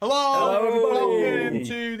Hello, everybody. Welcome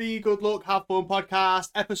to the Good Luck Have Fun podcast,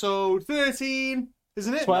 episode 13,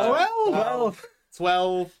 isn't it? 12.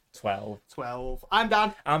 12. I'm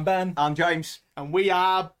Dan, I'm Ben. I'm James. and we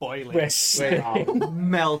are boiling. We're We are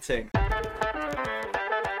melting.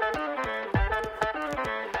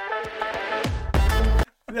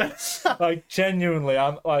 like, genuinely,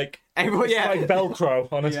 I'm like, Everyone, it's yeah. like Velcro,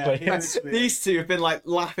 honestly. Yeah. These two have been like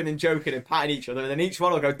laughing and joking and patting each other, and then each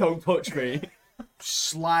one will go, "Don't touch me."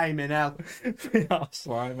 Sliming hell. We are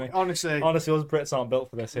slimy. Honestly, Us Brits aren't built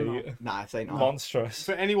for this heat. Nah, say not. Monstrous.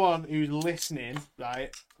 for anyone who's listening,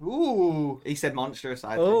 right? Ooh, He said monstrous.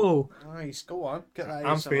 I think. Oh, nice. Go on, get that.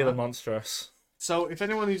 I'm ASMR. feeling monstrous. So, if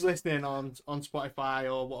anyone who's listening on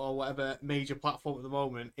Spotify or whatever major platform at the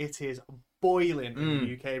moment, it is boiling in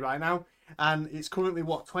the UK right now, and it's currently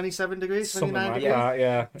what 27 degrees, Something 29 like degrees. that,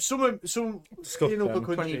 yeah. Some Disgusting. in other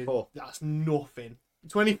countries, 24. that's nothing.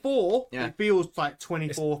 24, Yeah. it feels like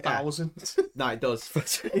 24,000. No, it does.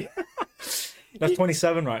 That's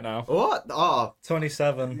 27 right now. What? Oh,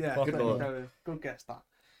 27. Yeah, Fucking good lord. good guess that.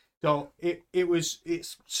 So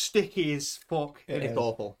it's sticky as fuck. It it's is.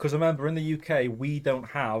 awful. Because remember, in the UK, we don't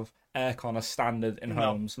have aircon as standard in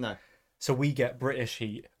homes. No. So we get British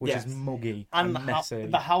heat, which Yes. is muggy And and messy.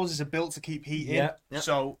 the houses are built to keep heat in. Yeah. Yep.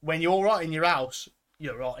 So when you're rot in your house,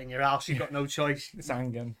 you're rot in your house. You've got no choice. It's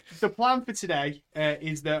hanging. The plan for today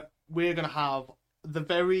is that we're gonna have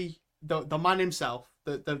the man himself,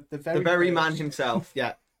 the The very man first- himself.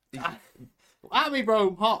 Yeah. At me,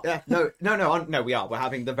 bro, hot. Yeah. No. We are. We're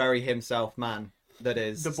having the very himself man that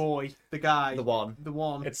is The boy, the guy, the one. the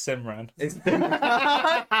one. It's Simran. It's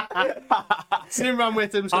Simran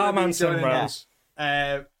with him. So Our he'll be man joining Simran. us.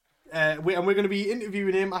 And we're going to be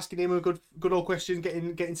interviewing him, asking him a good old questions,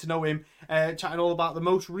 getting to know him, chatting all about the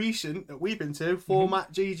most recent that we've been to,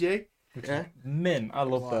 Format GG. yeah. Mint. I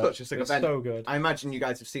love that. Such a sick It's event. so good. I imagine you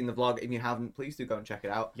guys have seen the vlog. If you haven't, please do go and check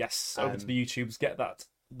it out. Yes, over to the YouTubes, get that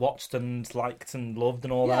watched and liked and loved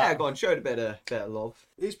and all Yeah, that. go on, show it a bit of love.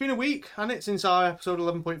 It's been a week, hasn't it, since our episode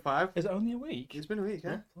 11.5? Is it only a week? It's been a week,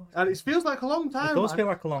 yeah. And it feels like a long time. It does man. feel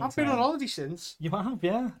like a long I've time. been on holiday since. You have,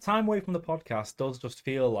 yeah. Time away from the podcast does just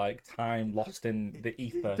feel like time lost in the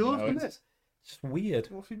ether. It does, doesn't It's just weird.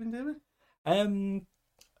 What have you been doing?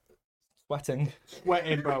 Sweating.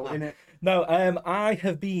 Sweating, bro, innit? No, I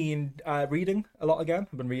have been reading a lot again.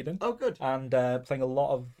 I've been reading. Oh, good. And playing a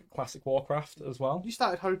lot of classic Warcraft as well. You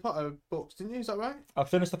started Harry Potter books, didn't you? Is that right? I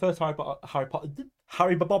finished the first Harry Bob.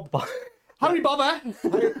 Harry Potter! Barry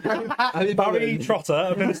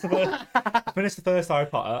Trotter. I finished the first Harry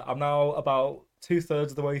Potter. I'm now about 2/3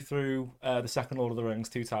 of the way through the second Lord of the Rings,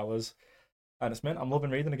 Two Towers, and it's mint. I'm loving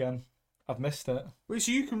reading again. I've missed it. Wait,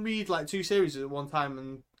 so you can read like two series at one time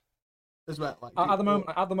and as well? Like, At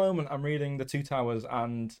the moment, I'm reading the Two Towers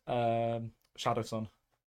and Shadow Sun.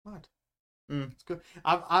 Mad. Mm. It's good.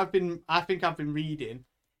 I think I've been reading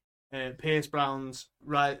Pierce Brown's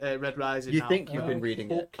Red Rising. You now think for you've been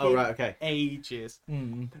reading it? fucking Oh, right, okay. ages.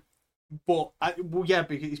 Mm. But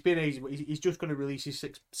because it's been ages. But he's just going to release his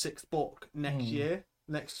sixth book next year,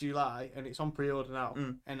 next July, and it's on pre-order now.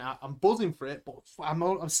 And I'm buzzing for it, but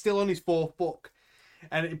I'm still on his fourth book,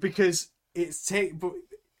 and because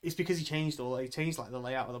it's because he changed like the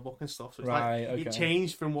layout of the book and stuff. So it's Right, like it okay.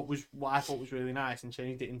 changed from what I thought was really nice and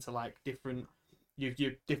changed it into like different your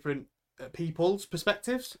different people's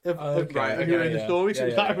perspectives of Okay, who are in yeah. the story. So Yeah,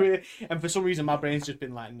 it's yeah, like yeah. really, and for some reason my brain's just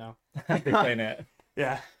been like no. Big playing it.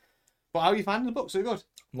 Yeah. But how are you finding the book? So good.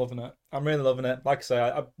 Loving it. I'm really loving it. Like I say,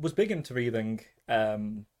 I was big into reading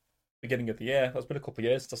beginning of the year. It's been a couple of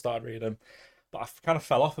years since I started reading, but I kind of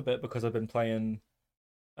fell off a bit because I've been playing.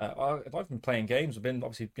 I've been playing games. I've been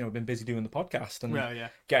obviously been busy doing the podcast and Yeah, yeah.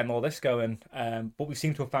 getting all this going. But we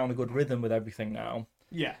seem to have found a good rhythm with everything now.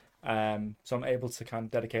 Yeah. So I'm able to kind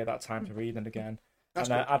of dedicate that time to reading again. That's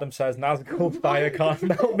and Adam says, "Nazgul fire can't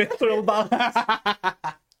melt mithril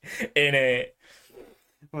balance." In it.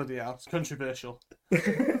 Bloody hell. It's controversial.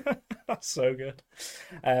 That's so good.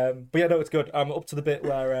 But yeah, no, it's good. I'm up to the bit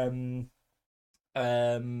where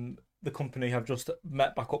the company have just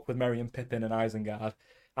met back up with Merry and Pippin and Isengard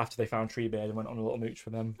after they found Treebeard and went on a little mooch for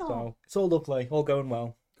them. Oh. So it's all lovely, all going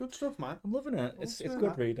well. Good stuff, man. I'm loving it. It's doing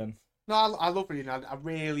good that. reading. No, I love reading. I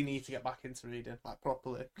really need to get back into reading, like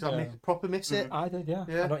properly, because Yeah. I proper miss it. I did, yeah.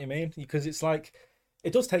 Yeah. I know what you mean. Because it's like,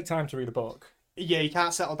 it does take time to read a book. Yeah, you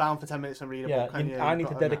can't settle down for 10 minutes and read a Yeah, book. Can you? I You've need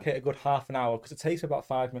to got dedicate a good half an hour because it takes about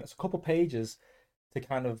 5 minutes, a couple pages to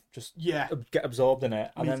kind of just Yeah, get absorbed in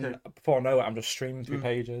it. And Me then too. before I know it, I'm just streaming through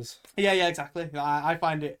pages. yeah, exactly. I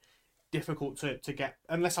find it difficult to get,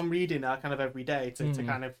 unless I'm reading kind of every day, to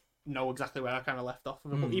kind of know exactly where I kind of left off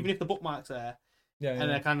of a book. Even if the bookmark's there, Yeah,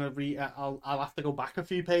 and I kind of I'll have to go back a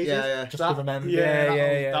few pages. Yeah. Just to remember.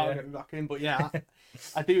 That'll get me back in. But yeah,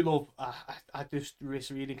 I do love. I just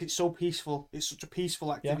miss reading. It's so peaceful. It's such a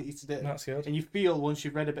peaceful activity to do. That's good. And you feel once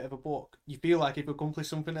you've read a bit of a book, you feel like you've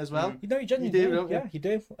accomplished something as well. You know, you genuinely do. don't you? Yeah, you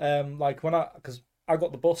do. Like because I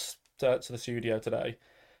got the bus to the studio today,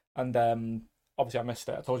 and obviously I missed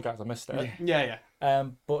it. I told you guys I missed it. Yeah.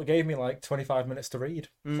 But it gave me like 25 minutes to read,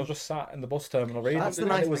 so I just sat in the bus terminal reading. That's the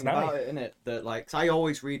nice thing about it, isn't it? That like, 'cause I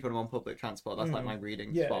always read when I'm on public transport. That's like my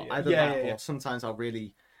reading spot. Either that, or sometimes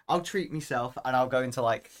I'll treat myself and I'll go into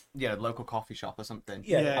like local coffee shop or something.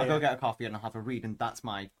 I'll go get a coffee and I'll have a read, and that's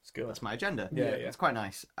my agenda. It's quite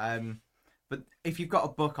nice. But if you've got a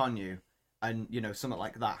book on you, and something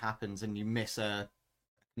like that happens, and you miss a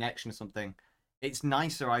connection or something, it's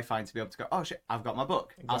nicer, I find, to be able to go, oh shit, I've got my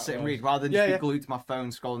book. Exactly. I'll sit and read rather than just be glued to my phone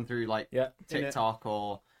scrolling through like TikTok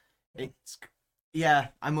or it's. Yeah,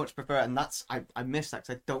 I much prefer it, and I miss that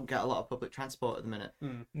because I don't get a lot of public transport at the minute.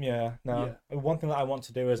 Yeah, no. Yeah. One thing that I want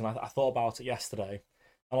to do is, and I thought about it yesterday,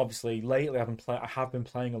 and obviously lately I have been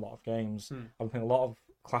playing a lot of games. I've been playing a lot of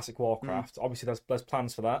classic Warcraft. Obviously, there's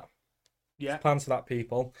plans for that. Yeah, there's plans for that,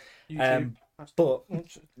 people. YouTube. But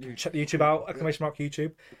check the YouTube out! Exclamation mark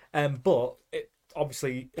YouTube. But it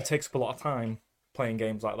takes up a lot of time playing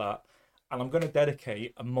games like that. And I'm going to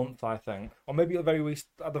dedicate a month, I think, or maybe at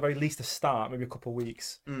the very least a start, maybe a couple of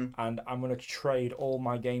weeks, and I'm going to trade all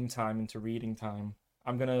my game time into reading time.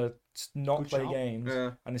 I'm going to not play games,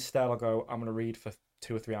 and instead I'm going to read for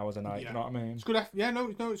 2 or 3 hours a night. You know what I mean? It's good effort. Yeah,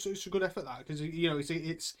 no, it's a good effort that, because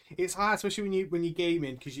it's hard, especially when you're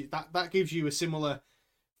gaming, because that gives you a similar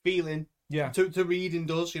feeling. Yeah. To reading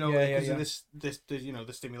does, because of this the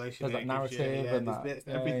stimulation. There's that narrative and that.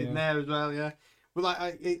 Everything there as well. Yeah. But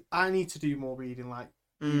like I need to do more reading, like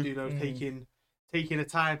taking a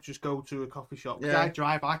time to just go to a coffee shop. Because I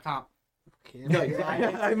drive, I can't.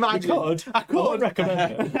 I could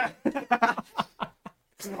recommend it.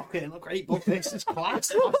 It's not getting a great book. This is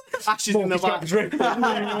class. Ashes in the back.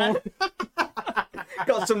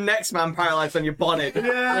 Got some next man paralyzed on your bonnet.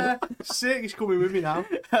 Yeah, sick. He's coming with me now.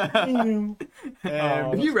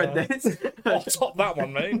 Have you read this? I'll top that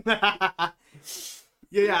one, mate.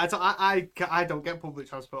 Yeah, I don't get public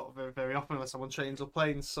transport very, very often unless I'm on trains or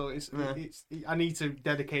planes. So I need to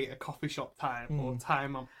dedicate a coffee shop time or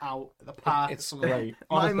time I'm out at the park. It's great.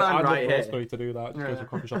 My man right here. For you to do that, just go to a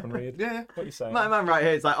coffee shop and read. Yeah. What you saying? My man right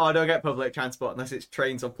here is like, I don't get public transport unless it's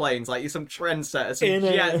trains or planes. Like, you're some trendsetter, some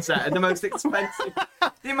jet setter, the most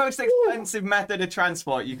expensive method of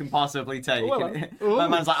transport you can possibly take. My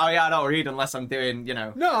man's like, oh yeah, I don't read unless I'm doing,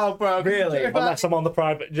 No, bro. Really? Unless I'm on the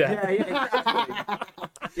private jet.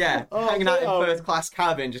 Yeah, hanging out in first class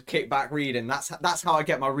cabin, just kick back reading. That's how I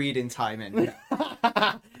get my reading time in.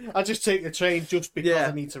 I just take the train just because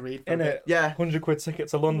I need to read. Innit? Yeah. £100 ticket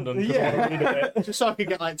to London. Just so I can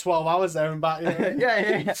get like 12 hours there and back.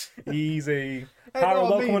 Yeah. Easy. Parry,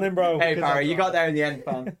 welcome in, bro. Hey, Parry, you got there in the end,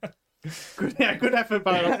 fam. Good effort,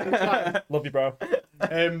 Barry. Love you, bro.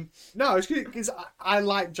 No, it's good because I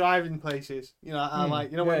like driving places. I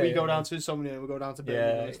like when we go down to Insomnia and we go down to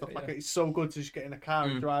Birmingham and stuff like that. It's so good to just get in a car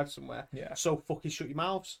and drive somewhere. Yeah. So fucking shut your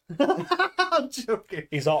mouths. I'm joking.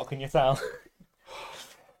 He's hot, can you tell?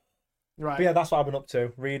 Right. But yeah, that's what I've been up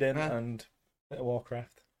to. Reading and a bit of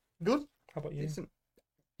Warcraft. Good. How about you? Decent.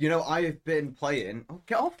 I have been playing. Oh,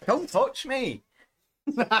 get off! Don't touch me.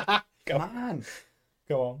 Man.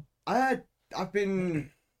 Go on. I've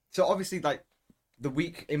been so obviously like the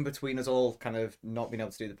week in between us all kind of not being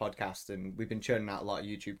able to do the podcast, and we've been churning out a lot of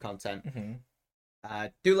YouTube content.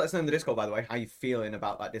 Do let us know in the Discord, by the way, how you feeling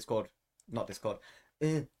about that the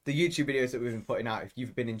YouTube videos that we've been putting out. If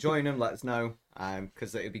you've been enjoying them, let us know,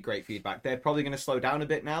 because it would be great feedback. They're probably going to slow down a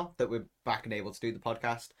bit now that we're back and able to do the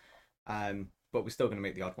podcast, but we're still going to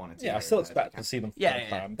make the odd one. I still expect to see them.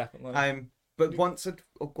 Definitely. But once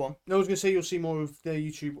go on. I was going to say you'll see more of the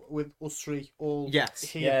YouTube with us three all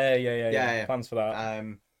here. Yeah. Plans for that.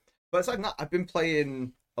 But aside from that, I've been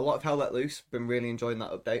playing a lot of Hell Let Loose. Been really enjoying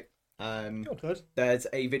that update. Good. There's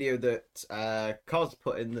a video that Cos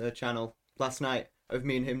put in the channel last night of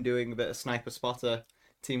me and him doing a bit of sniper spotter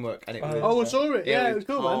teamwork, and it was I saw it. Yeah, it was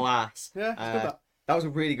cool, man. Class. Yeah, it's good. That was a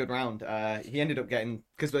really good round. He ended up getting,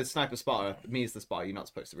 because with sniper spotter, me as the spotter, you're not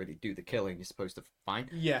supposed to really do the killing. You're supposed to find.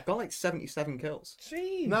 Yeah. Got like 77 kills.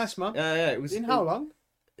 Jeez. Nice, man. Yeah, it was. In how long?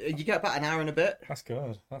 You get about an hour and a bit. That's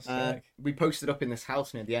good. That's sick. We posted up in this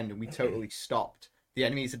house near the end, and we totally stopped the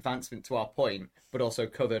enemy's advancement to our point, but also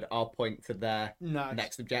covered our point to their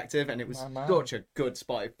next objective, and it was such a good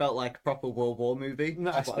spot. It felt like a proper World War movie.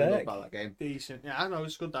 Nice. That's what I love about that game. Decent. Yeah, I know,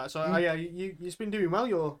 it's good that. So, you've been doing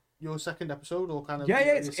well, your second episode or kind of? Yeah,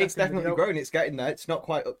 it's definitely grown. It's getting there. It's not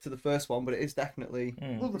quite up to the first one, but it is definitely.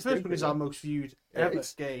 Well, the first one is our most viewed ever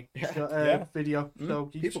game video. So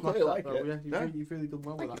people clearly like it. You've really done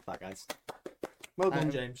well with that, guys. Well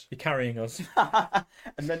done, James. You're carrying us.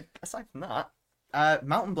 And then aside from that,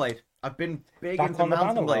 Mountain Blade. I've been big into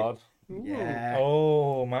Mountain Blade. Yeah.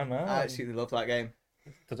 Oh man. I absolutely love that game.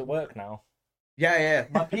 Does it work now? Yeah.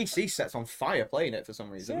 My PC set's on fire playing it for some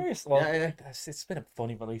reason. Seriously? Well, yeah. It's been a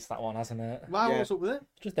funny release, that one, hasn't it? Wow, what's up with it?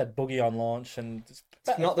 Just dead buggy on launch, and it's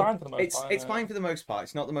fine for the most part. It's fine for the most part.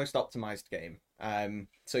 It's not the most optimized game.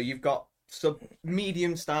 So you've got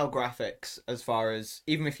medium style graphics as far as,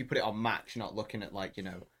 even if you put it on max, you're not looking at like,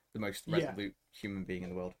 the most resolute human being in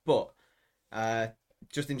the world. But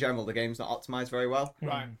just in general, the game's not optimized very well.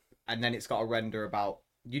 Right. And then it's got a render about,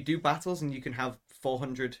 you do battles and you can have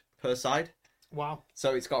 400 per side. Wow.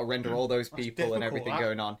 So it's got to render all those people and everything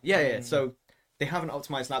going on. Yeah. So they haven't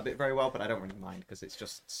optimized that bit very well, but I don't really mind because it's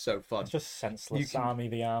just so fun. It's just senseless army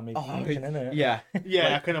v army function, isn't it? Yeah.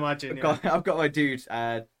 Yeah, I can imagine. I've got my dude,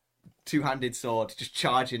 two-handed sword, just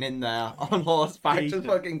charging in there on horseback, just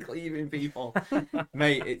fucking cleaving people.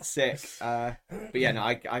 Mate, it's sick. But yeah, no,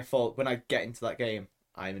 I thought when I get into that game,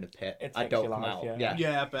 I'm in a pit. I don't come out.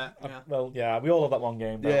 Yeah, I bet. Yeah. Well, yeah, we all love that one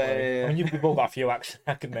game. Don't we? Yeah. I mean, we've all got a few actually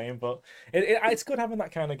I can name, but it's good having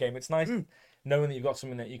that kind of game. It's nice knowing that you've got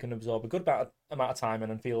something that you can absorb a good amount of time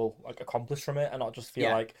in and feel like accomplished from it, and not just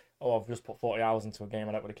feel like, oh, I've just put 40 hours into a game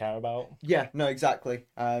I don't really care about. Yeah, no, exactly.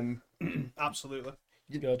 Absolutely.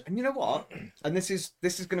 Good. And you know what? And this is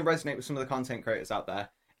going to resonate with some of the content creators out there.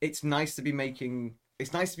 It's nice to be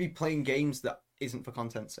playing games that isn't for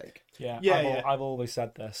content's sake. I've always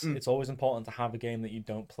said this. It's always important to have a game that you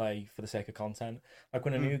don't play for the sake of content. Like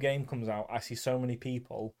when a new game comes out, I see so many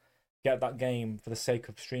people get that game for the sake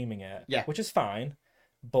of streaming it, which is fine,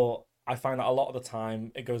 but I find that a lot of the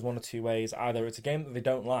time it goes one of two ways. Either it's a game that they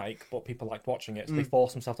don't like, but people like watching it, so they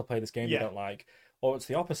force themselves to play this game they don't like, or it's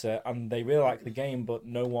the opposite, and they really like the game, but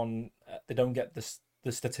they don't get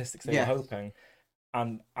the statistics they were hoping.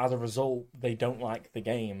 And as a result, they don't like the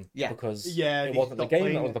game because it wasn't the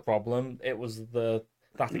game that was the problem. It was that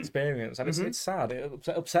experience, and it's sad. It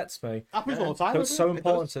upsets me. Happens all the time. So it's so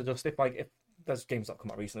important to just if there's games that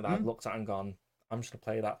come out recently that I've looked at and gone, I'm just gonna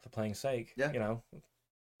play that for playing sake.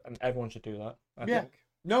 And everyone should do that. I think.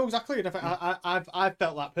 No, exactly. And I've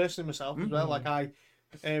felt that personally myself as well. Like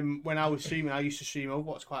when I was streaming, I used to stream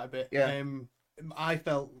Overwatch quite a bit. I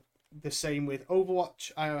felt the same with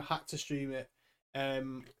Overwatch. I had to stream it.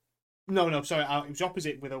 No, sorry, it was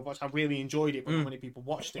opposite with Overwatch. I really enjoyed it, but not many people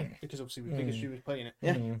watched it because obviously the biggest streamers playing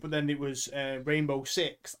it. But then it was Rainbow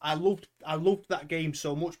Six. I loved that game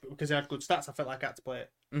so much, but because it had good stats, I felt like I had to play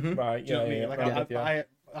it. Right? Do you know what I mean? Like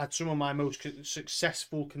I had some of my most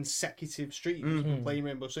successful consecutive streams playing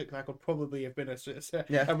Rainbow Six. I could probably have been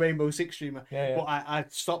a Rainbow Six streamer, but I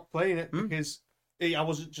stopped playing it because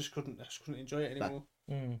I just couldn't enjoy it anymore.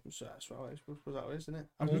 So that's what it is, isn't it?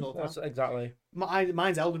 That's exactly.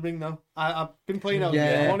 Mine's Elden Ring though. I've been playing Elden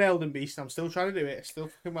Ring. I'm on Elden Beast. I'm still trying to do it. It's still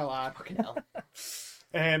fucking well hard. Fucking hell.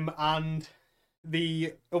 And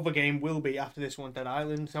the other game will be after this one, Dead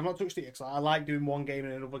Island. So I'm not touched it because I like doing one game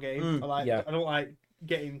and another game. I don't like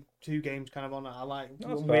getting two games kind of on it. I like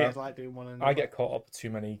doing one. And I get caught up too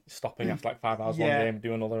many stopping after like 5 hours one game,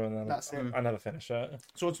 do another, and then that's it. I never finish it.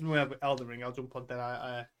 So once we have Elden Ring, I'll jump on Dead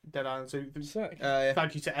Island. So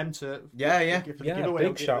thank you to Enter.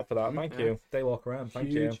 Big shout for that. Thank you. Daywalk around. Thank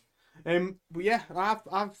you. But yeah,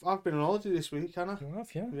 I've been on holiday this week, Hannah. You have,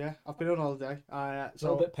 yeah. Yeah, I've been on holiday. A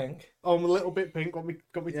little bit pink. Oh, I'm a little bit pink. Got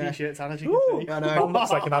me t-shirts, Hannah. As you can see. I know. Looks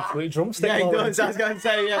like an absolute drumstick. Yeah, he does. I was going to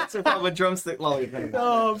say, it's a proper drumstick lolly thing.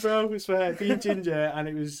 Oh, bro, I swear, being ginger, and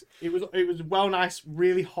it was well nice,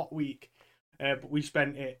 really hot week. But we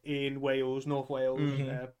spent it in Wales, North Wales,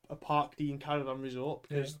 a Park Dean Caravan Resort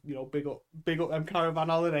because big up them caravan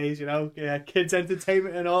holidays, kids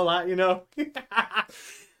entertainment and all that,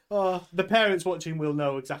 Oh, the parents watching will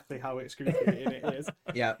know exactly how excruciating it is.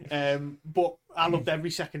 Yeah. But I loved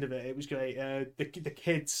every second of it. It was great. The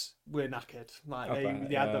kids were knackered. Like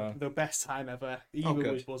they had the best time ever. Eva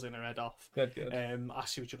was buzzing her head off. Good.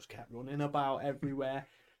 Ashley just kept running about everywhere.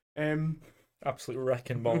 Absolute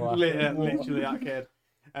wrecking ball. Literally that kid.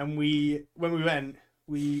 And when we went,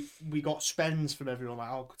 we got spends from everyone.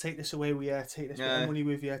 Like, oh, take this away with you, take this money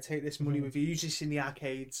with you, take this money with you. Use this in the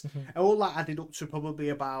arcades. And all that added up to probably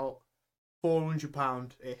about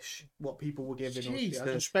 £400 ish. What people were giving us.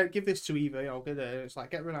 I just give this to Eva. It's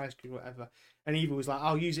like get her an ice cream, whatever. And Eva was like,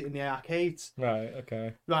 I'll use it in the arcades. Right.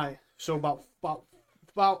 Okay. Right. So about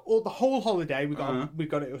the whole holiday, we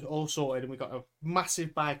got it all sorted, and we got a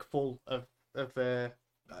massive bag full of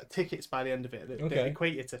tickets by the end of it. They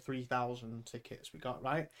equated to 3,000 tickets we got,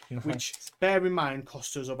 right? Nice. Which, bear in mind,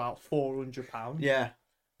 cost us about £400. Yeah.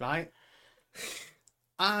 Right?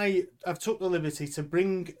 I've took the liberty to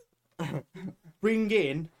bring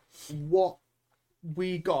in what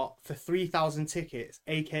we got for 3,000 tickets,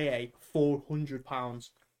 aka £400.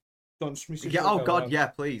 Yeah. Oh God, yeah.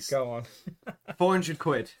 Please go on. 400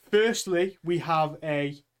 quid. Firstly, we have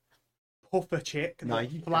a puffer chick that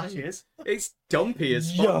flashes. It's dumpy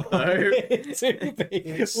as fuck though. Look at this.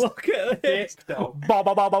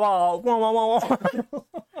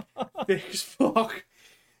 Thick as fuck.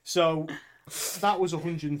 So that was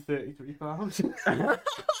 £133.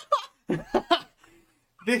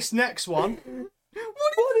 This next one.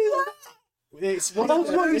 What is that? It's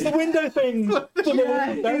it's the window thing.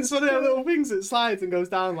 It's one of the little things that slides and goes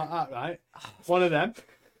down like that, right? One of them.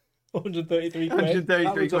 133 quid.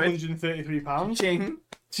 133 quid. £133. Ching.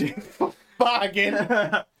 Bargain.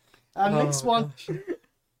 And this one.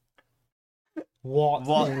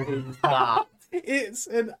 What is that? It's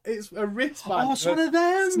a wristband. Oh, it's one of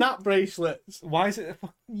them. Snap bracelets. Why is it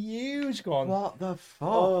fucking huge? Go on. What the fuck?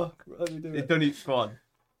 Oh, let me do it. Don't eat fun.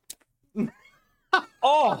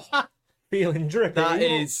 Oh, feeling drippy. That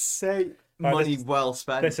is money well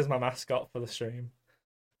spent. This is my mascot for the stream.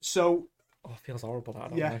 So, it feels horrible. I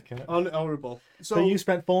don't like it. Horrible. So you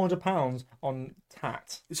spent £400 on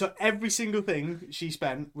tat. So every single thing she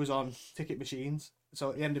spent was on ticket machines. So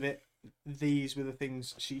at the end of it, these were the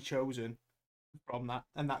things she chosen from that,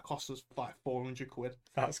 and that cost us like 400 quid.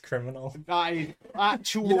 That's criminal. That is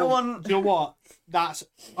actual. You know what?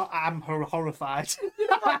 I'm horrified.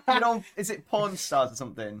 Is it porn stars or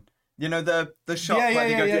something? You know the shop where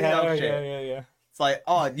they go do shit. Yeah. It's like,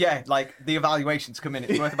 oh yeah, like the evaluations come in.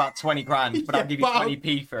 It's worth about 20 grand, but I'll give you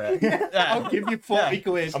 20p for it. Yeah. I'll give you 40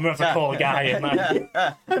 quid. I'm gonna have to call a guy in, man.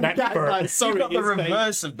 An expert. You've got the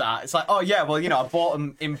reverse of that. It's like, oh yeah, well I bought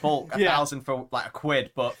them in bulk, 1,000 for like a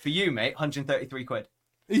quid, but for you, mate, 133 quid.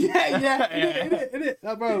 Yeah,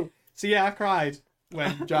 innit, bro. So yeah, I cried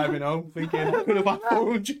when driving home, thinking I could have had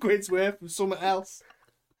 400 quid's worth of something else.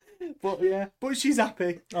 But she's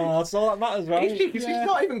happy. Oh, that's all that matters, right? She's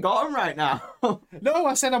not even got them right now. No,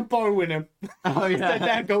 I said I'm borrowing them. Oh yeah,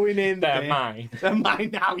 they're going in. They're mine. They're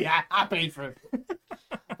mine now. Yeah, I paid for them.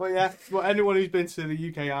 But anyone who's been to the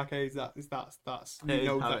UK arcades, that's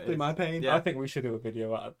exactly my pain. Yeah. I think we should do a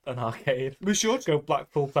video at an arcade. We should go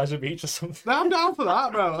Blackpool Pleasure Beach or something. I'm down for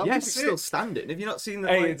that, bro. It's still standing. Have you not seen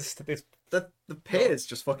the the piers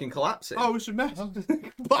just fucking collapsing? Oh, it's a mess.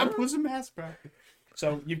 Blackpool's a mess, bro.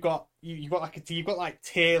 So you've got like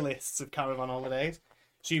tier lists of caravan holidays.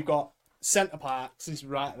 So you've got Centre Parks is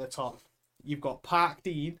right at the top. You've got Park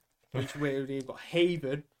Dean, which where you've got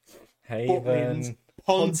Haven, Butlins,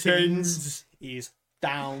 Pontins is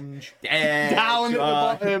down at the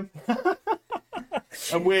bottom.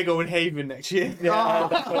 And we're going Haven next year. Yeah,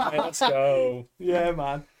 definitely. Let's go. Yeah,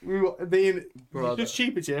 man. Just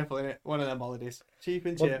cheap and cheerful, innit? One of them holidays. Cheap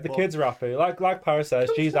and cheerful. The kids are happy. Like Paris says,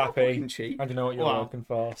 she's happy. Cheap. And you know what you're looking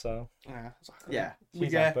for, so. Yeah.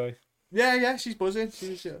 She's happy. Yeah, she's buzzing.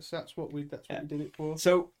 That's what we did it for.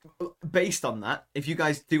 So, based on that, if you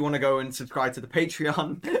guys do want to go and subscribe to the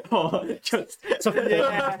Patreon, or just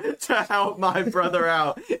to help my brother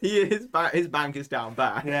out, his bank is down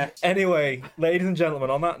bad. Yeah. Anyway, ladies and gentlemen,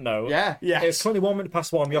 on that note, it's 21 minutes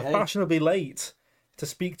past 1. You're fashionably late to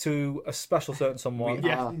speak to a special certain someone.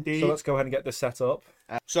 Yeah, indeed. So let's go ahead and get this set up.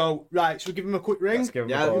 So, right, should we give him a quick ring? Let's give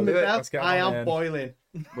him a call. Let's get I am boiling.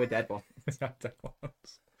 We're dead ones.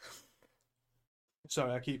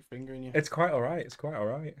 Sorry, I keep fingering you. It's quite alright.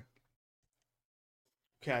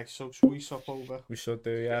 Okay, so should we swap over? We should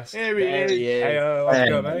do, yes. Here he is. Hey, how's it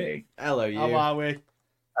going, mate? Hello, you. How are we?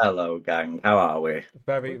 Hello, gang. How are we?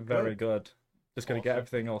 Very, very good. Just going to get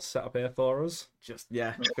everything all set up here for us. Just,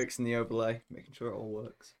 fixing the overlay, making sure it all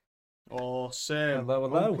works. Awesome.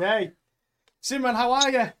 Hello. Okay. Simon, how are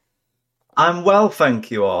you? I'm well, thank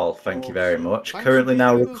you all. Thank you very much. Thanks Currently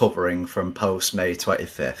now recovering from post-May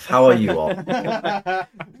 25th. How are you all?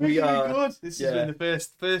 Really good. This has been the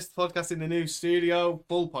first podcast in the new studio,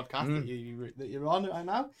 full podcast that you're on right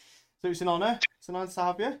now. So it's an honour. It's an honour to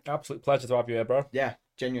have you. Absolute pleasure to have you here, bro. Yeah,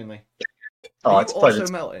 genuinely. Oh, Are it's you a pleasure.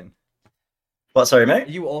 also melting? What, sorry, Are mate?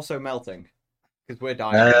 you also melting? Because we're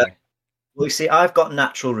dying. Well, you see, I've got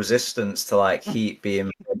natural resistance to like heat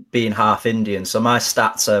being half Indian, so my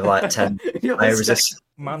stats are like 10 fire resistant.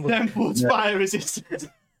 Man was fire resistant.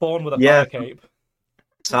 Born with a fire cape.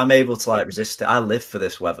 So I'm able to like resist it. I live for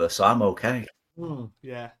this weather, so I'm okay.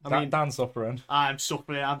 Yeah, I mean, Dan's suffering. I'm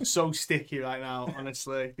suffering. I'm so sticky right now,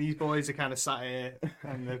 honestly. These boys are kind of sat here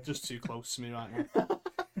and they're just too close to me right now.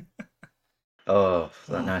 Oh,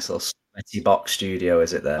 that nice little sweaty box studio,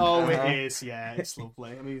 is it then? Oh, it is. Yeah, it's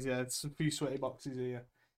lovely. I mean, yeah, it's a few sweaty boxes here.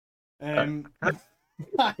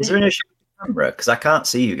 Is there an issue with the camera? Because I can't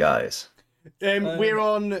see you guys. We're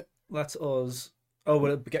on. That's us. Oh,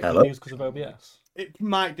 will it get Hello? confused because of OBS? It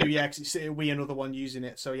might do, yeah, because it's we another one using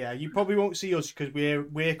it. So yeah, you probably won't see us because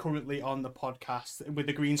we're currently on the podcast with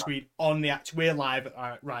the green screen on the actual. We're live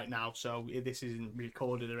right now, so this isn't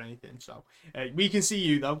recorded or anything. So we can see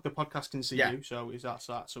you though. The podcast can see you. So that's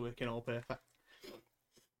that. So we can all perfect.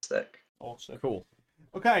 Sick. Awesome. Cool.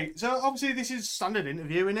 Okay, so obviously this is standard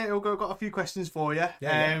interview, innit? We've got a few questions for you.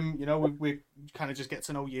 You know, we kind of just get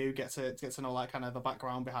to know you, get to know like kind of the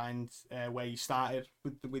background behind where you started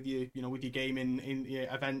with your, you know, with your gaming in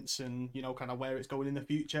your events, and you know, kind of where it's going in the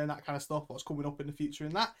future and that kind of stuff. What's coming up in the future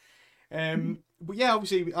and that. But yeah,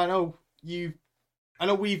 obviously, I know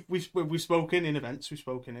we've spoken in events, we've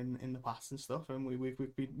spoken in the past and stuff, and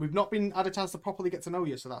we've not had a chance to properly get to know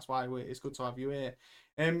you, so that's why it's good to have you here.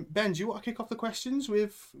 Ben, do you want to kick off the questions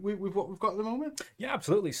with what we've got at the moment? Yeah,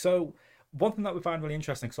 absolutely. So one thing that we find really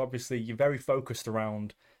interesting, because obviously you're very focused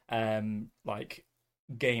around like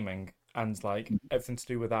gaming and like everything to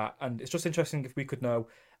do with that, and it's just interesting if we could know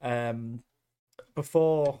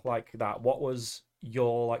before like that, what was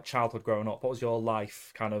your like childhood growing up? What was your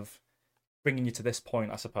life kind of bringing you to this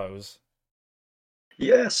point, I suppose?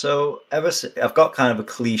 Yeah, so I've got kind of a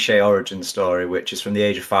cliche origin story, which is from the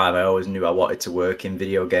age of 5. I always knew I wanted to work in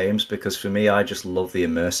video games because for me, I just love the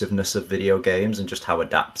immersiveness of video games and just how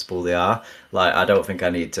adaptable they are. Like, I don't think I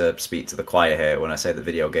need to speak to the choir here when I say that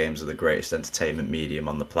video games are the greatest entertainment medium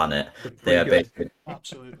on the planet. They are basically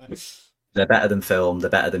Absolutely. They're better than film, they're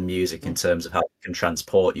better than music in terms of how they can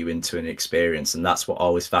transport you into an experience. And that's what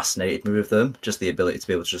always fascinated me with them. Just the ability to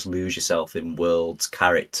be able to just lose yourself in worlds,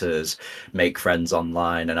 characters, make friends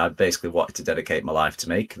online. And I basically wanted to dedicate my life to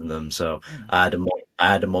making them. So I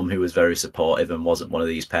had a mum who was very supportive and wasn't one of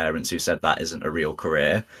these parents who said that isn't a real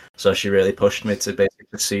career. So she really pushed me to basically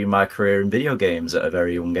pursue my career in video games at a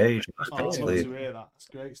very young age. Basically, to hear that. That's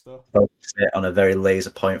great stuff. Focused it on a very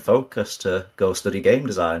laser point focus to go study game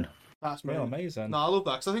design. That's amazing. No, I love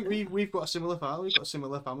that because I think we've got a similar family. We've got a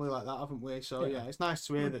similar family like that, haven't we? So yeah, it's nice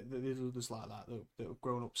to hear that there's others like that that have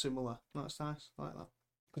grown up similar. That's nice. I like that.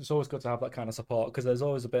 It's always good to have that kind of support because there's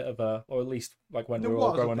always a bit of a, or at least like when we were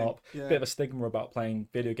all growing up, a bit of a stigma about playing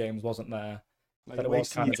video games, wasn't there? Like that it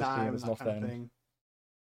was kind of just viewed as nothing. Kind of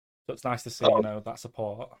so it's nice to see, you know, that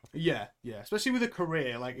support. Yeah, especially with a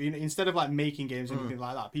career, like instead of like making games and anything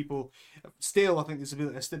like that, people still, I think there's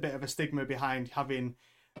a bit of a stigma behind having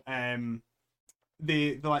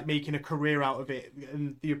the like making a career out of it,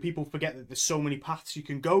 and people forget that there's so many paths you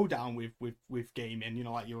can go down with gaming. You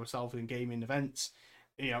know, like yourself in gaming events.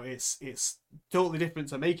 You know, it's totally different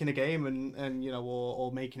to making a game and you know,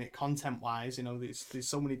 or making it content wise. You know, there's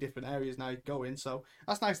so many different areas now you go in. So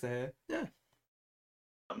that's nice to hear. Yeah.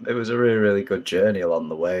 It was a really, really good journey along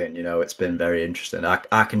the way, and you know, it's been very interesting.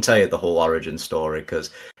 I can tell you the whole origin story because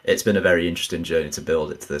it's been a very interesting journey to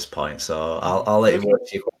build it to this point. So I'll let you work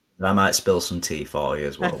to your question. I might spill some tea for you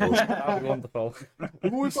as well. That'd be wonderful.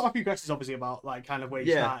 We've got a few questions, obviously, about like kind of where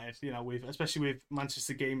you started. You know, especially with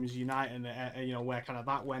Manchester Gamers Unite and you know where kind of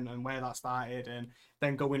that went and where that started, and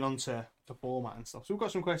then going on to format and stuff. So we've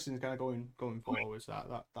got some questions kind of going forwards.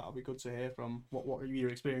 That'll be good to hear from what your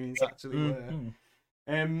experience actually were.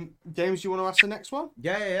 James, do you want to ask the next one?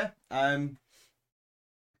 Yeah.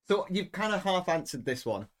 So you've kind of half answered this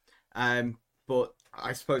one, but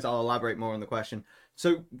I suppose I'll elaborate more on the question.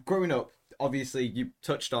 So growing up, obviously you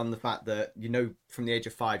touched on the fact that, you know, from the age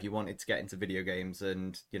of 5 you wanted to get into video games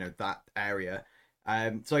and, you know, that area.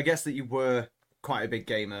 So I guess that you were quite a big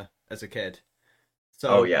gamer as a kid.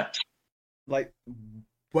 So like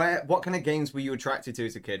what kind of games were you attracted to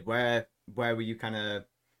as a kid? Where were you kind of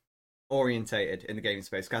orientated in the gaming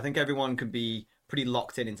space? Because I think everyone can be pretty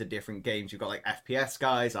locked into different games. You've got like FPS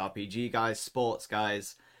guys, RPG guys, sports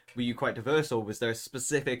guys. Were you quite diverse, or was there a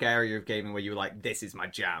specific area of gaming where you were like, this is my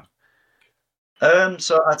jam?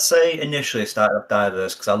 So I'd say initially I started off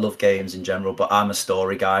diverse because I love games in general, but I'm a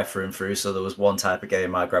story guy through and through. So there was one type of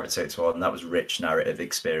game I gravitated toward, and that was rich narrative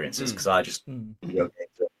experiences because I just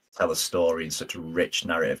tell a story in such a rich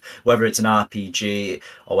narrative, whether it's an RPG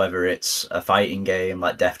or whether it's a fighting game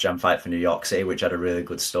like Def Jam Fight for New York City, which had a really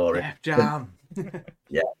good story. Def Jam.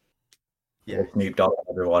 Yeah. Snoop Dogg and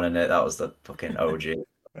everyone in it. That was the fucking OG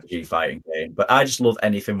fighting game. But I just love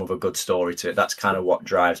anything with a good story to it. That's kind of what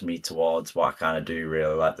drives me towards what I kind of do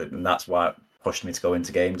really like. And that's why pushed me to go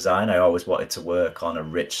into game design. I always wanted to work on a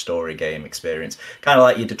rich story game experience, kind of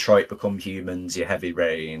like your Detroit Become Humans, your Heavy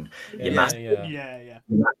Rain, your Mass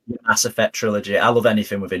Effect trilogy. I love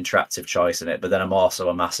anything with interactive choice in it, but then I'm also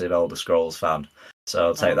a massive Elder Scrolls fan, so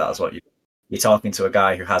I'll take that as what you're talking to a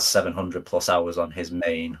guy who has 700 plus hours on his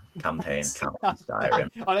main campaign account. Oh,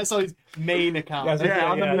 that's on his main account.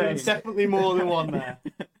 There's definitely more than one there.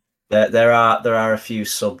 There are a few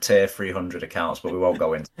sub tier 300 accounts, but we won't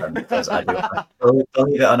go into them because I do.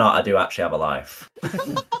 Believe it or not, I do actually have a life.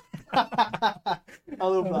 I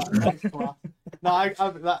love that. That's class. No,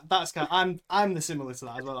 that's kind of, I'm the similar to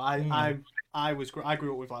that as well. I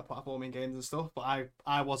grew up with like platforming games and stuff, but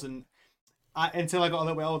I wasn't. Until I got a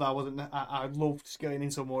little bit older, I loved getting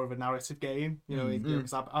into more of a narrative game,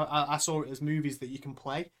 because I saw it as movies that you can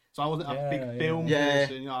play. So I wasn't a big film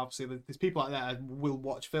person. Obviously, there's people like that who will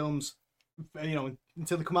watch films,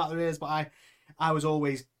 until they come out of their ears. But I was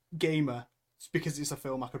always gamer because it's a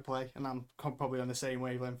film I could play, and I'm probably on the same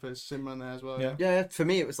wavelength as Simran there as well. Yeah. For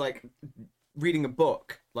me, it was like reading a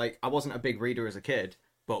book. Like, I wasn't a big reader as a kid,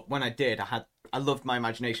 but when I did, I loved my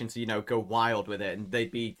imagination to go wild with it, and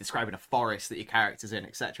they'd be describing a forest that your character's in,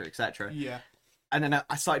 etc., etc. Yeah. And then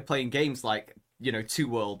I started playing games like Two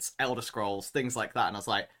Worlds, Elder Scrolls, things like that, and I was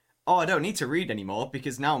like, oh, I don't need to read anymore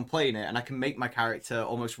because now I'm playing it and I can make my character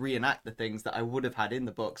almost reenact the things that I would have had in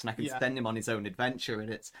the books, and I can send him on his own adventure,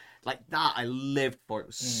 and it's like that I lived for. It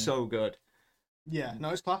was so good. Yeah,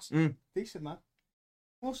 no, it's class. Decent, man.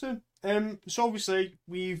 Awesome. So obviously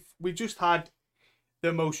we've just had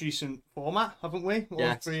the most recent format, haven't we?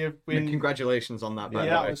 Yeah. Congratulations on that.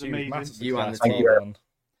 That was amazing. You and the team.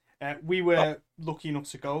 We were lucky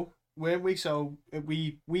enough to go, weren't we? So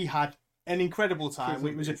we had an incredible time. I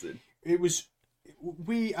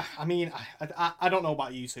don't know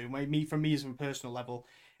about you two. From me as a personal level,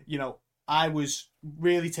 I was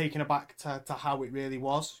really taken aback to how it really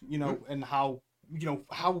was, and how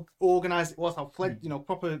how organised it was, how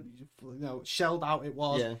proper, shelled out it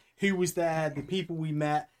was, who was there, the people we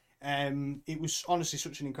met. It was honestly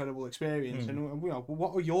such an incredible experience. And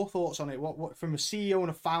what are your thoughts on it? What from a CEO and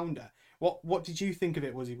a founder? What did you think of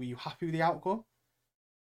it? Were you happy with the outcome?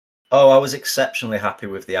 Oh, I was exceptionally happy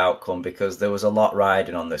with the outcome because there was a lot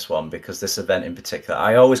riding on this one, because this event in particular,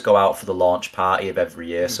 I always go out for the launch party of every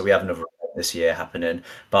year. So we have another event this year happening,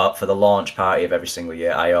 but for the launch party of every single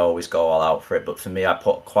year, I always go all out for it. But for me, I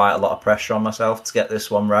put quite a lot of pressure on myself to get this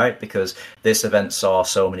one right, because this event saw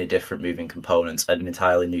so many different moving components and an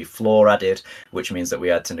entirely new floor added, which means that we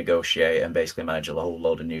had to negotiate and basically manage a whole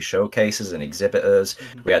load of new showcases and exhibitors.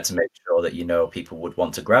 We had to make sure that, people would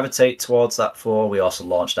want to gravitate towards that floor. We also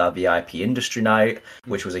launched our VIP industry night,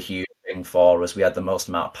 which was a huge thing for us. We had the most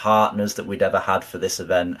amount of partners that we'd ever had for this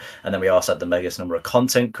event, and then we also had the biggest number of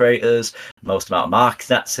content creators, most amount of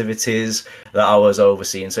marketing activities that I was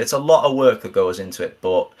overseeing. So it's a lot of work that goes into it,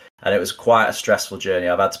 and it was quite a stressful journey.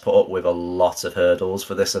 I've had to put up with a lot of hurdles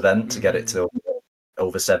for this event to get it to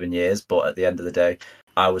over 7 years, but at the end of the day,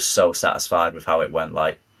 I was so satisfied with how it went.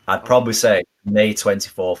 Like, I'd probably say May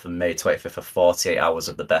 24th and May 25th are 48 hours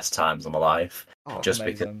of the best times of my life. Just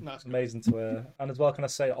amazing. Because that's amazing to hear. And as well, can I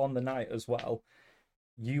say, on the night as well,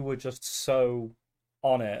 you were just so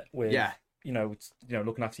on it with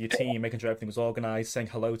looking after your team, making sure everything was organised, saying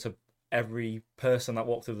hello to every person that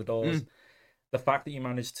walked through the doors. The fact that you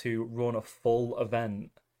managed to run a full event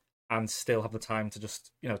and still have the time to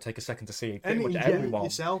just take a second to see pretty much everyone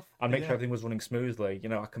yourself, and make sure everything was running smoothly.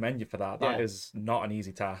 I commend you for that. That is not an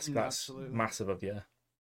easy task. That's massive of you.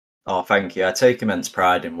 Oh, thank you. I take immense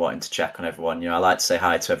pride in wanting to check on everyone. I like to say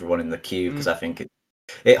hi to everyone in the queue, because I think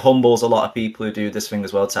it humbles a lot of people who do this thing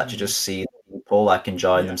as well, to actually just see people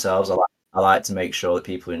enjoying themselves. I like to make sure that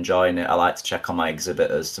people are enjoying it. I like to check on my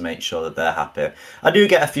exhibitors to make sure that they're happy. I do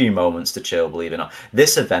get a few moments to chill, believe it or not.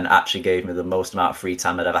 This event actually gave me the most amount of free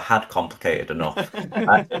time I'd ever had, complicated enough.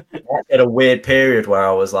 I had a weird period where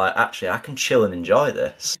I was like, actually, I can chill and enjoy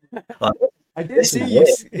this. I did see you.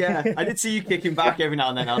 I did see you kicking back every now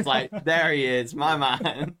and then. I was like, there he is, my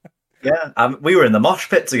man. Yeah, we were in the mosh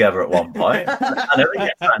pit together at one point. I never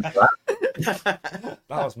get time for that. That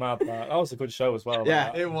was mad. That was a good show as well.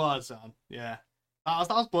 Yeah, it was. Yeah, I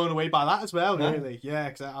was blown away by that as well. Really,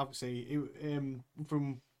 because obviously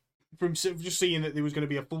from just seeing that there was going to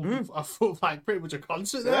be a full like pretty much a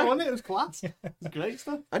concert there, wasn't it? It was class. It was great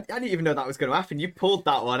stuff. I didn't even know that was going to happen. You pulled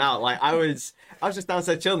that one out. Like I was just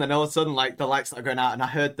downstairs chilling, and all of a sudden, like the lights started going out, and I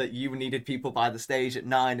heard that you needed people by the stage at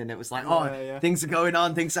 9, and it was like, things are going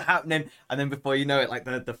on, things are happening, and then before you know it, like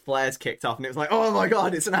the flares kicked off, and it was like, oh my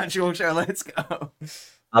god, it's an actual show. Let's go.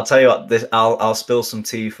 I'll tell you what. I'll spill some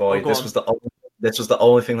tea for you. This was the this was the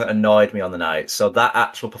only thing that annoyed me on the night. So that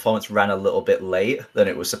actual performance ran a little bit late than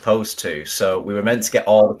it was supposed to. So we were meant to get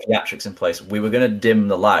all the theatrics in place. We were going to dim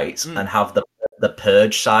the lights and have the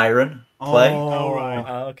purge siren play. Oh,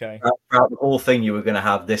 right. Okay. Throughout the whole thing, you were going to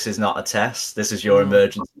have, this is not a test. This is your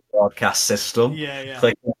emergency broadcast system. Yeah.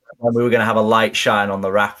 Click. And we were going to have a light shine on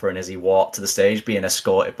the rapper and as he walked to the stage being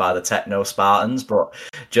escorted by the Techno Spartans. But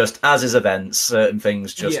just as his events, certain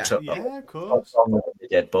things just took of course. longer than they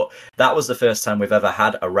did. But that was the first time we've ever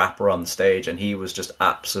had a rapper on stage, and he was just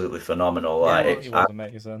absolutely phenomenal. He was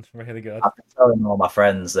amazing. Really good. I've been telling all my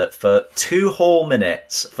friends that for 2 whole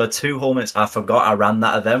minutes, I forgot I ran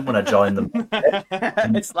that event when I joined them.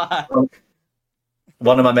 It's like...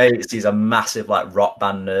 One of my mates, he's a massive rock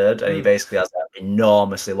band nerd, and he basically has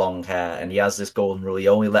enormously long hair, and he has this golden rule. He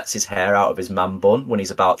only lets his hair out of his man bun when he's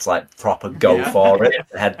about to proper go for it,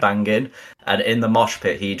 head banging. And in the mosh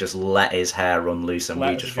pit, he just let his hair run loose, and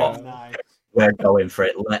we just thought, we're going for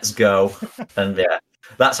it. Let's go. And yeah,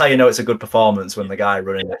 that's how you know it's a good performance, when the guy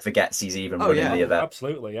running it forgets he's even running the event.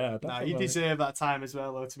 Absolutely, yeah. No, you deserve that time as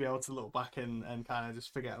well, though, to be able to look back and kind of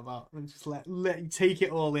just forget about and just let you take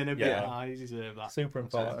it all in a bit. No, you deserve that. Super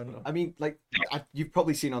important. I mean, you've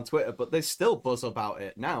probably seen on Twitter, but there's still buzz about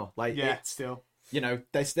it now. Still. You know,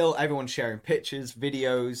 there's still everyone sharing pictures,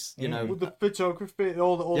 videos. You know, well, the photography,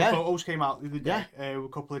 all the photos came out a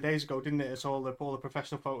couple of days ago, didn't it? It's all the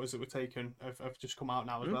professional photos that were taken have just come out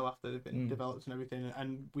now as well after they've been developed and everything.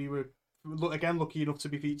 And we were lucky enough to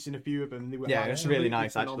be featured in a few of them. And they were it's really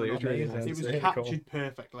nice actually. It was really captured cool.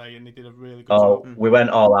 perfectly, and they did a really good job. We went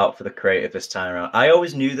all out for the creative this time around. I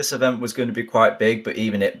always knew this event was going to be quite big, but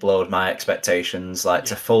even it blowed my expectations.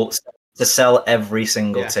 To sell every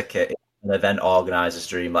single ticket. An event organizer's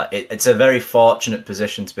dream. It's a very fortunate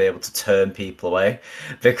position to be able to turn people away,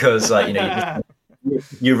 because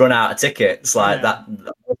you run out of tickets that.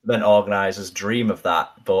 The event organizers dream of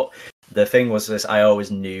that. But the thing was this: I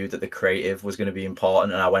always knew that the creative was going to be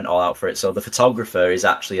important, and I went all out for it. So the photographer is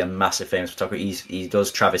actually a massive famous photographer. He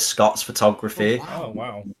does Travis Scott's photography. Oh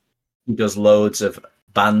wow! He does loads of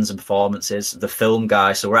bands and performances. The film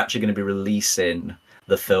guy. So we're actually going to be releasing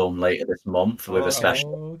the film later this month with a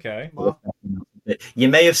special. Okay. You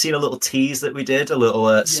may have seen a little tease that we did, a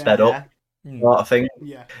little sped up sort of thing.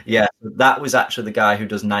 Yeah. That was actually the guy who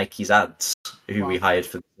does Nike's ads, who we hired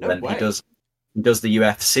for the event. He does the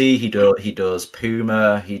UFC. He does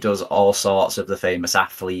Puma. He does all sorts of the famous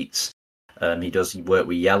athletes. He does work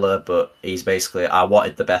with Yella, but he's basically, I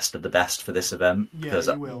wanted the best of the best for this event. Yeah,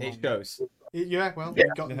 you will. It shows. You got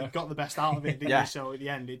the best out of it, didn't you? So at the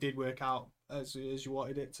end, it did work out as you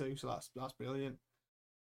wanted it to. So that's brilliant.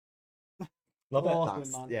 Love it.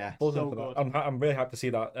 Awesome, man. So good. I'm really happy to see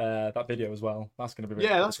that video as well. That's going to be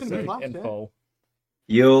that's going to be class, in full.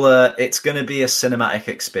 It's going to be a cinematic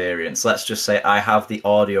experience. Let's just say I have the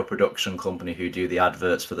audio production company who do the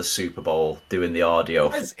adverts for the Super Bowl doing the audio.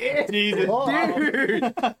 That's it, dude.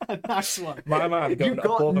 Nice one. You've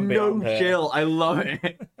got no chill. I love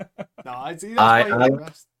it. No,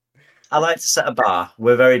 I like to set a bar.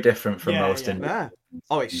 We're very different from most industries.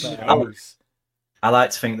 Oh, it shows. I like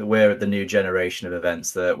to think that we're the new generation of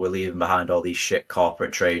events, that we're leaving behind all these shit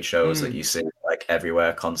corporate trade shows that you see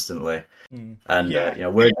everywhere constantly. And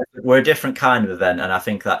we're a different kind of event, and I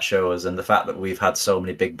think that shows. And the fact that we've had so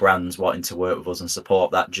many big brands wanting to work with us and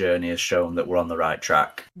support that journey has shown that we're on the right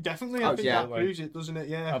track. Definitely, I think that proves it, doesn't it?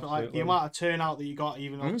 Yeah, the amount of turnout that you got,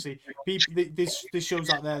 even obviously, this shows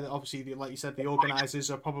out there that obviously, like you said, the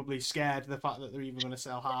organisers are probably scared of the fact that they're even going to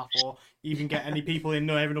sell half or even get any people in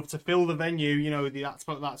there enough to fill the venue. You know,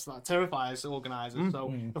 that terrifies organisers.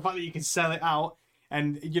 So the fact that you can sell it out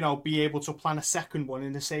and be able to plan a second one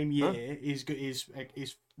in the same year is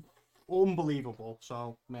unbelievable.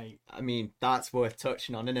 So, mate, I mean, that's worth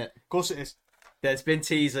touching on, isn't it? Of course it is. There's been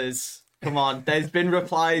teasers. Come on, there's been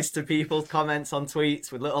replies to people's comments on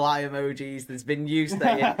tweets with little eye emojis. There's been you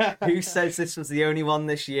saying, "Who says this was the only one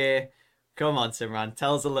this year?" Come on, Simran,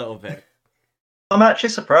 tell us a little bit. I'm actually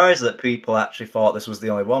surprised that people actually thought this was the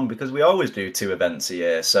only one, because we always do 2 events a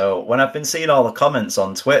year. So when I've been seeing all the comments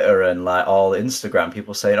on Twitter and all Instagram,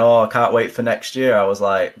 people saying, "Oh, I can't wait for next year," I was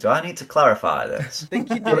like, do I need to clarify this? I think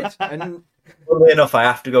you did. And funnily enough, I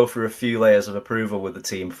have to go through a few layers of approval with the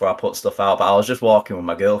team before I put stuff out. But I was just walking with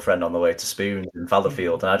my girlfriend on the way to Spoons in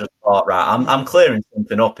Fallowfield, and I just thought, right, I'm clearing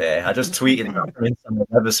something up here. I just tweeted about some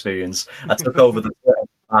Wetherspoons. I took over the Twitter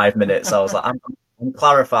for 5 minutes. I was like, I'm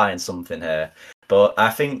clarifying something here. But I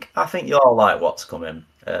think you'll all like what's coming.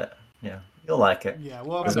 You'll like it. Yeah,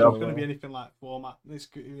 well, it's not going to be anything like format. It's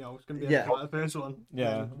going to be like the first one.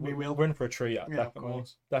 Yeah, we're in for a treat.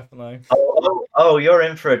 Definitely. Oh, Oh, you're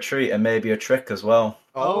in for a treat and maybe a trick as well.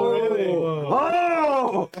 Oh, really?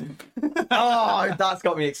 Oh! Oh, that's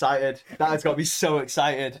got me excited. That has got me so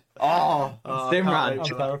excited. Oh, Simran. I'm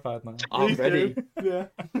terrified now. I'm ready. Yeah.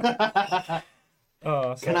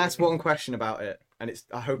 Can I ask one question about it? And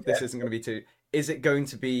I hope this isn't going to be too. Is it going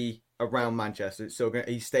to be around Manchester? So are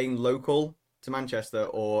you staying local to Manchester,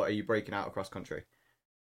 or are you breaking out across country?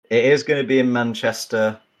 It is going to be in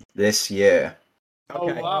Manchester this year.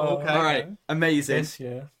 Okay. Oh, wow, okay. All right. Amazing. This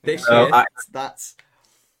year. That's.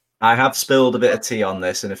 I have spilled a bit of tea on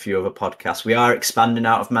this in a few other podcasts. We are expanding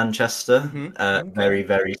out of Manchester very,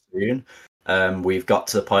 very soon. We've got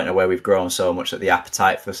to the point where we've grown so much that the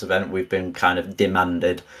appetite for this event, we've been kind of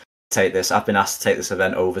demanded to take this. I've been asked to take this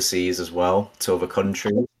event overseas as well, to other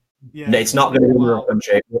countries. Yeah. It's not going to be in another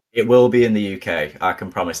country. It will be in the UK. I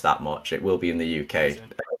can promise that much. It will be in the UK.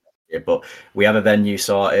 But we have a venue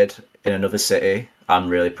sorted in another city. I'm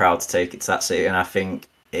really proud to take it to that city, and I think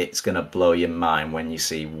it's going to blow your mind when you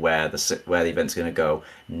see where the event's going to go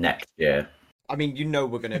next year. I mean,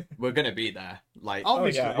 we're gonna be there. Like,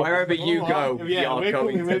 wherever you go, you're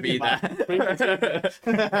going to be there.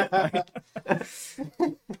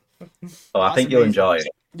 I think you'll enjoy it.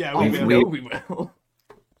 Yeah, we will.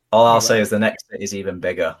 All I'll say is the next city is even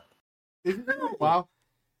bigger. Wow.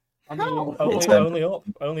 I mean,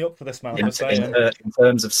 only up for this man. In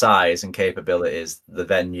terms of size and capabilities, the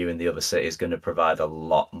venue in the other city is going to provide a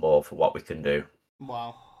lot more for what we can do.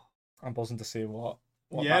 Wow. I'm buzzing to see what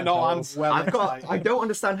I'm well. I don't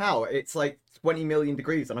understand how it's like 20 million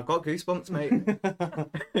degrees, and I've got goosebumps, mate.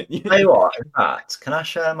 Tell you what, in fact, can I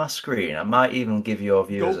share my screen? I might even give your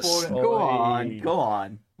viewers. Go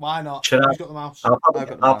on. Why not? Should I? Got the mouse.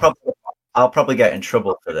 I'll probably get in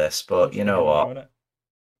trouble for this, but you know what?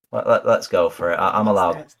 Let's go for it. I'm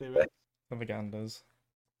allowed. Let's do it. Propaganders.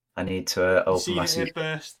 I need to open my seat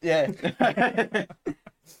first. Yeah.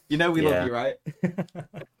 We love you, right?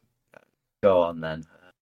 Go on then.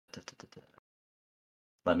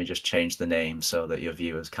 Let me just change the name so that your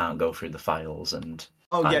viewers can't go through the files and.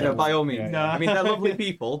 Oh yeah, no, by all means. Yeah. No, I mean they're lovely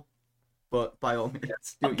people, but by all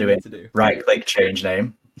means, do what you need to do. Right click, change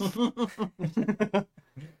name.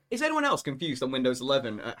 Is anyone else confused on Windows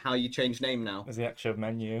 11 at how you change name now? There's the actual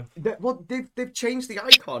menu. They've changed the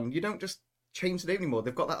icon. You don't just change the name anymore.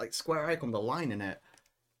 They've got that like square icon with a line in it.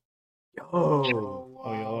 Oh,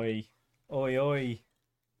 wow. Oi.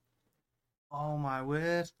 Oh my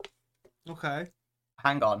word. Okay.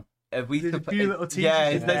 Hang on. Have we? There's a few little teasers.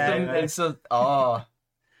 Yeah, it's a. Oh.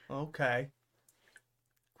 Okay.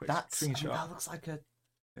 Screenshot. That looks like a.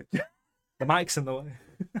 The mic's in the way.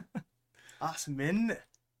 That's mint.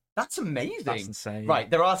 That's amazing. That's insane. Right,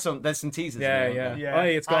 there's some teasers. Yeah.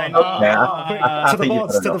 Hey, it's gone. To the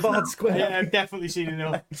VODs, quick. Yeah, I've definitely seen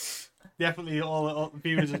enough. Definitely all the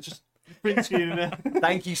viewers are just print screening it.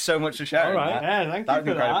 Thank you so much for sharing. All right. Yeah, thank you for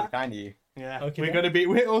incredibly that. kind of you. Yeah, okay,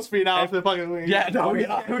 we're all three now after the podcast. Yeah, no, we're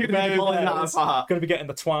going to be pulling that apart. Going to be getting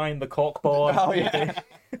the twine, the cork board. Oh yeah.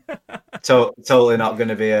 Totally not going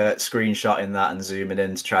to be screenshotting that and zooming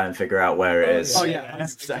in to try and figure out where it is. Oh yeah,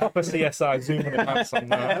 proper CSI zooming in pants on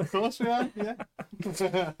that. Yeah, of course we are. Yeah.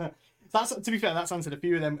 To be fair, that's answered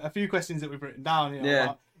a few questions that we've written down.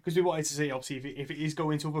 Yeah. Because we wanted to see, obviously, if it is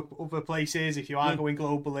going to other places, if you are going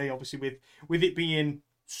globally, obviously with it being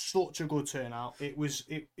such a good turnout, it was,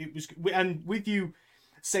 and with you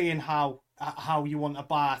saying how you want a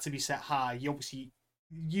bar to be set high,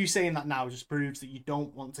 you saying that now just proves that you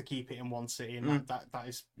don't want to keep it in one city, and that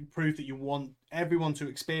is proof that you want everyone to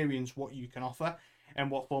experience what you can offer and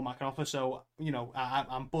what format can offer. So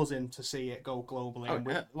I'm buzzing to see it go globally. Oh,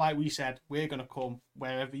 and like we said, we're gonna come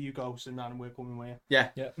wherever you go, Simran, and we're coming with you.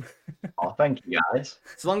 Yeah. Oh, thank you guys.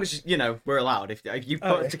 As long as we're allowed. If you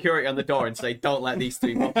put security on the door and say don't let these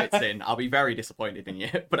three puppets in, I'll be very disappointed in you.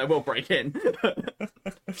 But I will break in.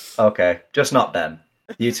 Okay, just not them.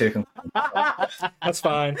 You two can. That's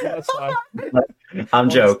fine. I'm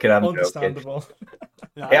joking. Understandable.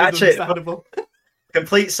 Understandable.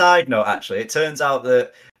 Complete side note, actually, it turns out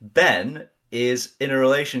that Ben is in a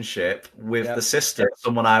relationship with the sister of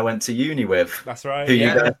someone I went to uni with. That's right. Who you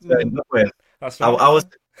guys turned up with. That's right.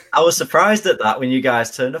 I was surprised at that when you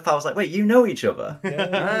guys turned up. I was like, wait, you know each other?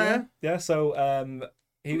 Yeah. So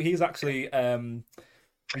he's actually a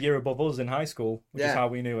year above us in high school, which is how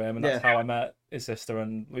we knew him, and that's how I met his sister,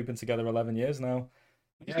 and we've been together 11 years now.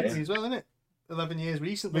 Yeah, as well, isn't it? 11 years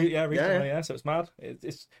recently. Recently, so it's mad.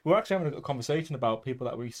 We're actually having a conversation about people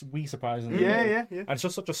that we surprisingly yeah. And it's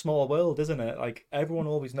just such a small world, isn't it? Like, everyone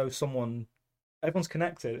always knows someone. Everyone's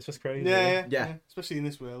connected. It's just crazy. Yeah. Especially in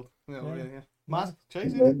this world. Yeah. Mad,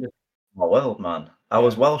 crazy. My world, man. I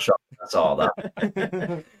was well shocked. That's all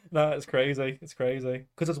that. No, it's crazy. It's crazy.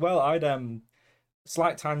 Because as well, I'd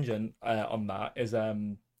slight tangent on that is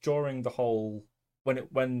during the whole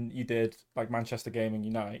when you did like Manchester Gamers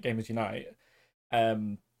Unite,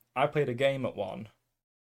 I played a game at one,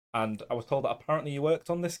 and I was told that apparently you worked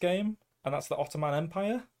on this game, and that's the Ottoman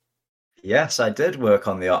Empire. Yes, I did work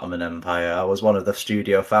on the Ottoman Empire. I was one of the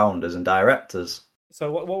studio founders and directors.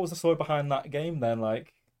 So what was the story behind that game then?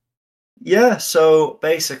 Like, yeah, so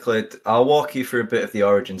basically, I'll walk you through a bit of the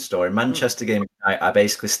origin story. Manchester Gaming Night, I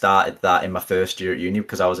basically started that in my first year at uni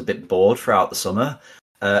because I was a bit bored throughout the summer.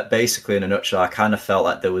 Basically, in a nutshell, I kind of felt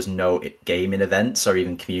like there was no gaming events or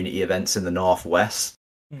even community events in the Northwest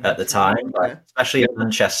at the time, especially in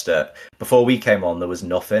Manchester. Before we came on, there was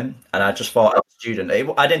nothing. And I just thought, as a student,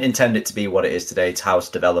 I didn't intend it to be what it is today, to house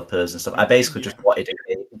developers and stuff. I basically just wanted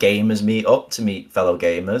a gamers meet up to meet fellow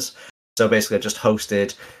gamers. So basically, I just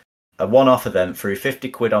hosted a one-off event through 50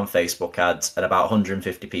 quid on Facebook ads, and about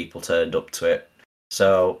 150 people turned up to it.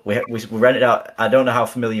 So we rented out. I don't know how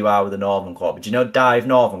familiar you are with the Northern Quarter, but do you know Dive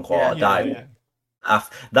Northern Quarter? Yeah.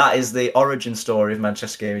 That is the origin story of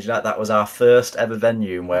Manchester Gaming Unite. That was our first ever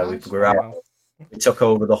venue where we were out. We took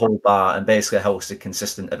over the whole bar and basically hosted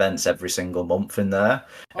consistent events every single month in there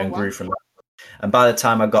and grew from that. And by the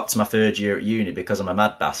time I got to my third year at uni, because I'm a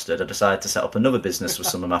mad bastard, I decided to set up another business with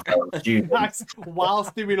some of my fellow students.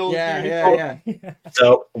 Whilst doing all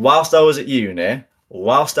So whilst I was at uni,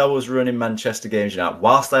 whilst I was running Manchester Games Unite,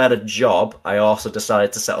 whilst I had a job, I also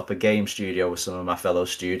decided to set up a game studio with some of my fellow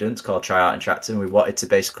students called Try Out Interactive. We wanted to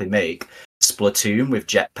basically make Splatoon with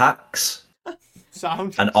jetpacks.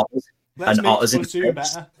 Sound. And otters. Let's and make otters Splatoon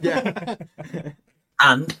better. Yeah.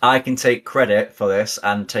 And I can take credit for this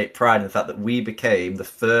and take pride in the fact that we became the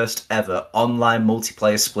first ever online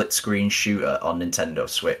multiplayer split-screen shooter on Nintendo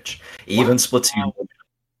Switch. Even Splatoon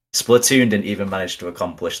didn't even manage to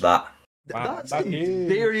accomplish that. Wow, that's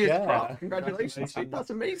serious crap. Congratulations, that's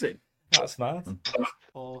amazing. That's mad.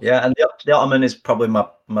 Yeah, and the Ottoman is probably my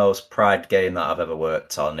most pride game that I've ever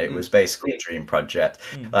worked on. It was basically a dream project.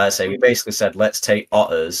 Like I say, we basically said, let's take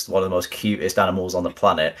otters, one of the most cutest animals on the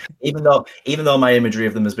planet. Even though my imagery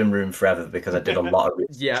of them has been ruined forever because I did a lot of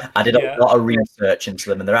a lot of research into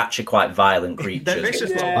them, and they're actually quite violent creatures. They're vicious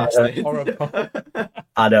little bastards.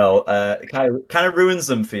 I know, it kind of ruins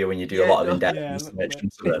them for you when you do a lot of in-depth research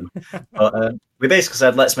into them. But we basically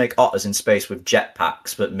said, let's make otters in space with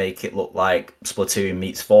jetpacks, but make it look like Splatoon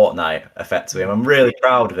meets Fortnite, effectively. And I'm really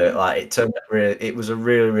proud of it. Like, it was a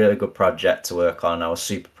really, really good project to work on. I was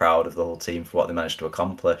super proud of the whole team for what they managed to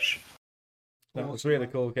accomplish. That was really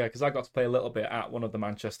cool, yeah, because I got to play a little bit at one of the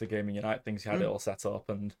Manchester Gaming Unite things. You had it all set up,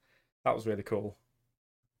 and that was really cool.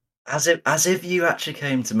 As if you actually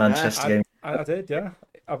came to Manchester Gaming. I did, yeah.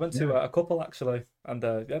 I went to a couple actually, and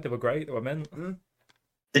they were great. They were mint.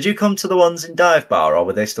 Did you come to the ones in Dive Bar, or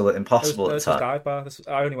were they still at Impossible at the time? Dive Bar.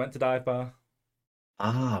 I only went to Dive Bar.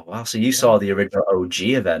 Ah, wow! So you saw the original OG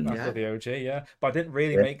event? I saw the OG, yeah. But I didn't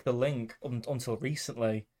really make the link until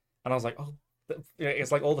recently, and I was like, oh,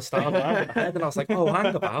 it's like all the stars around my head, and I was like, oh,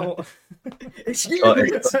 hang about. It's you.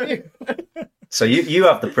 So you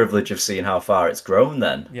have the privilege of seeing how far it's grown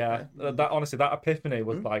then. Yeah, that epiphany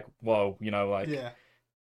was like, whoa,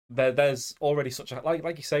 there's already such a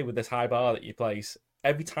like you say with this high bar that you place.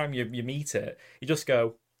 Every time you meet it, you just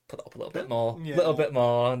go put it up a little bit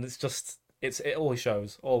more, and it always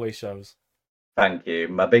shows. Thank you.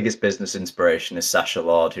 My biggest business inspiration is Sasha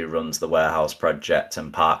Lord, who runs the Warehouse Project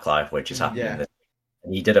and Park Life, which is happening.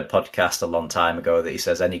 And he did a podcast a long time ago that he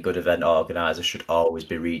says any good event organizer should always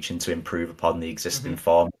be reaching to improve upon the existing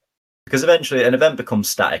form. Because eventually an event becomes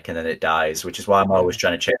static and then it dies, which is why I'm always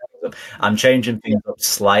trying to change things up. I'm changing things up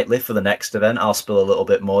slightly for the next event. I'll spill a little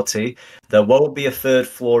bit more tea. There won't be a third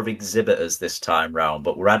floor of exhibitors this time round,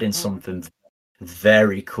 but we're adding something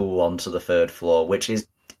very cool onto the third floor, which is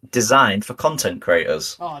designed for content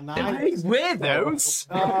creators. Oh, nice. Weirdos.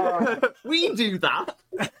 We do that.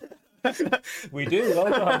 We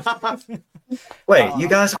do. Wait, you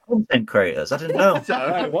guys are content creators? I didn't know.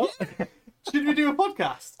 What? Should we do a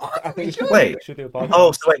podcast? I think we should do a podcast.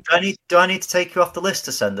 Oh, so wait, do I need to take you off the list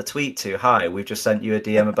to send a tweet to? Hi, we've just sent you a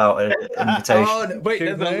DM about an invitation. Oh, no, wait,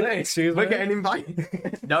 there's a list. We're getting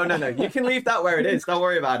invited. No. You can leave that where it is. Don't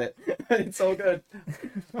worry about it. It's all good.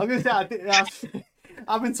 I'm going to say,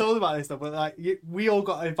 I've been told about this stuff, but like we all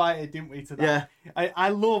got invited, didn't we, to that? Yeah. I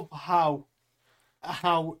love how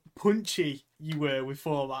punchy you were with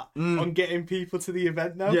format on getting people to the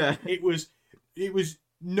event though. Yeah. It was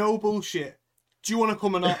no bullshit. Do you want to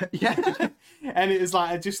come or not? Yeah. And it was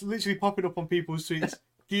like I just literally popping up on people's tweets.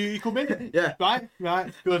 Do you come in? Yeah. Right,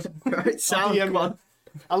 good. Right, sound, come on.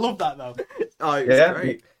 I love that though. Oh, it's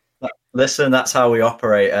great. Listen, that's how we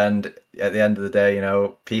operate, and at the end of the day,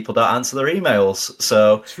 people don't answer their emails,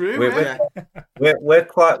 so True, we're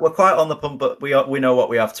quite on the pump, but we know what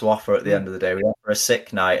we have to offer at the end of the day. We offer a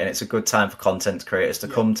sick night, and it's a good time for content creators to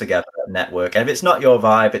come together and network. And if it's not your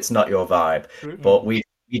vibe, it's not your vibe. True. But we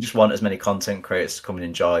just want as many content creators to come and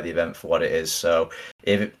enjoy the event for what it is. So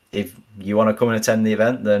if you want to come and attend the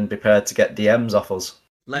event, then be prepared to get DMs off us.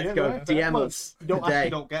 Let's go. Right. DM us. You don't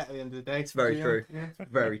actually don't get at the end of the day. It's very true. Yeah.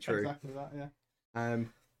 Very true. Exactly that, yeah.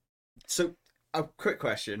 So a quick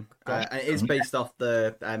question, and it is based off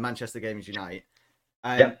the Manchester Gamers Unite.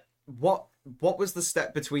 What was the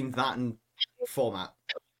step between that and format?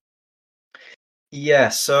 Yeah,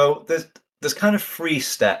 so there's kind of 3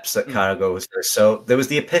 steps that kind of go with this. So there was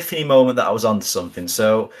the epiphany moment that I was onto something.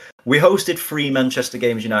 So we hosted 3 Manchester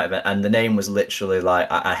Gamers Unite event, and the name was literally like,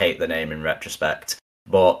 I hate the name in retrospect,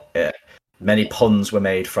 but many puns were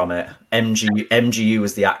made from it. MGU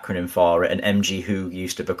was the acronym for it, and MG Who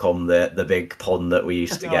used to become the big pun that we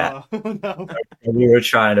used to get. No. We were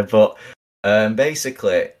trying to put,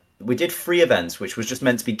 basically, we did 3 events, which was just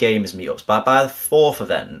meant to be gamers meetups. But by the 4th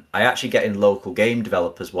event, I actually getting local game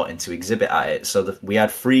developers wanting to exhibit at it. So we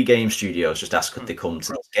had 3 game studios just asked could they come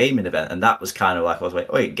to this gaming event, and that was kind of like, I was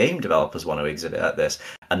like, wait, game developers want to exhibit at this,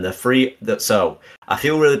 and the 3 that. So I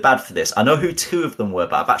feel really bad for this. I know who 2 of them were,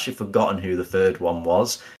 but I've actually forgotten who the 3rd one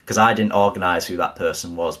was because I didn't organise who that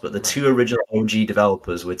person was. But the 2 original OG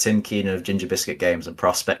developers were Tim Keenan of Ginger Biscuit Games and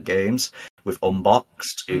Prospect Games with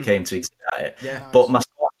Unboxed, who came to exhibit at it. Yeah. But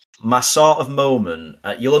my sort of moment,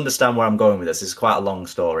 you'll understand where I'm going with this. It's quite a long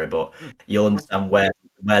story, but you'll understand where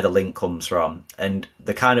the link comes from. And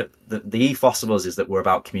the kind of the ethos of us is that we're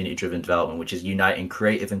about community-driven development, which is uniting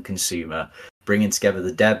creative and consumer, bringing together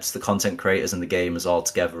the devs, the content creators, and the gamers all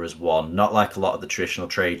together as one. Not like a lot of the traditional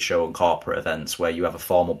trade show and corporate events where you have a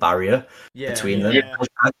formal barrier between them.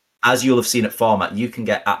 As you'll have seen at Format, you can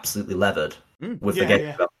get absolutely levered with the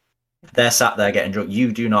game. They're sat there getting drunk.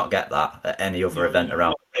 You do not get that at any other event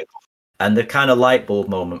around. And the kind of light bulb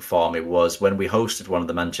moment for me was when we hosted one of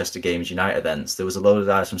the Manchester Games Unite events. There was a load of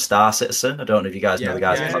guys from Star Citizen. I don't know if you guys know the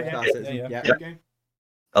guys.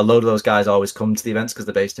 A load of those guys always come to the events because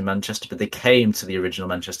they're based in Manchester, but they came to the original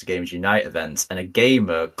Manchester Games Unite events, and a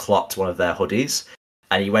gamer clocked one of their hoodies,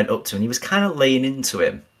 and he went up to him and he was kind of laying into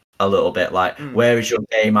him a little bit, like, where is your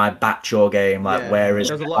game? I backed your game. Like, where is...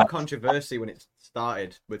 There was a lot of controversy when it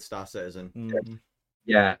started with Star Citizen.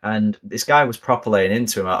 Yeah, and this guy was proper laying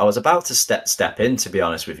into him. I was about to step in, to be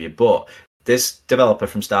honest with you, but this developer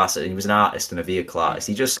from Star Citizen, he was an artist and a vehicle artist.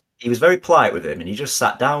 He was very polite with him, and he just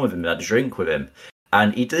sat down with him and had a drink with him.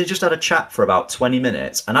 And they just had a chat for about 20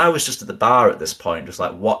 minutes. And I was just at the bar at this point, just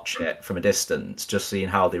like watching it from a distance, just seeing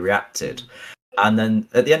how they reacted. And then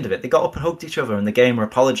at the end of it, they got up and hugged each other, and the gamer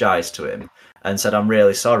apologised to him and said, I'm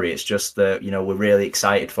really sorry. It's just that, we're really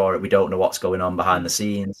excited for it. We don't know what's going on behind the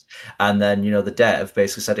scenes. And then, the dev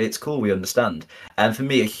basically said, it's cool, we understand. And for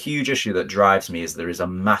me, a huge issue that drives me is there is a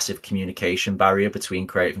massive communication barrier between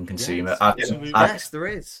creative and consumer. Yes, there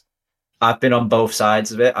is. I've been on both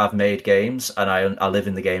sides of it. I've made games, and I live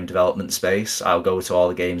in the game development space. I'll go to all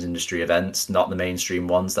the games industry events, not the mainstream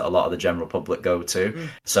ones that a lot of the general public go to.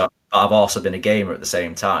 So I've also been a gamer at the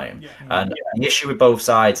same time. And the issue with both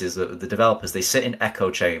sides is that the developers, they sit in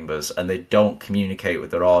echo chambers and they don't communicate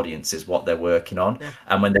with their audiences what they're working on.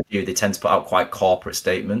 And when they do, they tend to put out quite corporate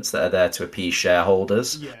statements that are there to appease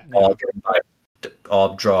shareholders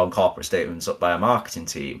or draw on corporate statements up by a marketing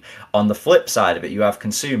team. On the flip side of it, you have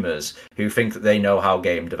consumers who think that they know how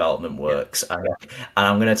game development works. And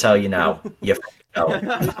I'm going to tell you now, you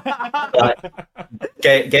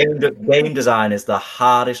game design is the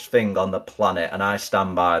hardest thing on the planet, and I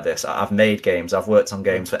stand by this. I've made games. I've worked on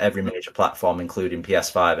games for every major platform, including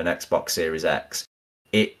PS5 and Xbox Series X.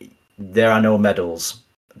 There are no medals,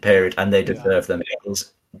 period, and they deserve them. It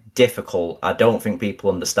is difficult. I don't think people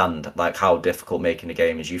understand like how difficult making a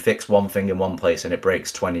game is. You fix one thing in one place and it breaks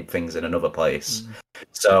 20 things in another place.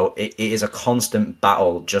 So it is a constant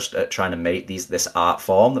battle just at trying to make this art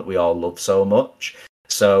form that we all love so much.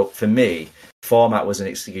 So for me, Format was an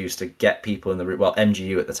excuse to get people in the room, well,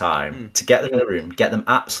 MGU at the time, to get them in the room, get them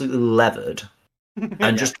absolutely levered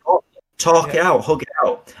and just talk it out, hug it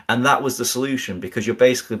out. And that was the solution, because you're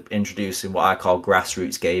basically introducing what I call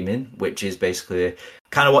grassroots gaming, which is basically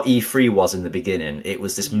kind of what E3 was in the beginning. It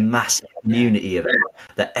was this massive community event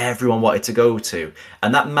that everyone wanted to go to.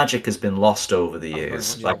 And that magic has been lost over the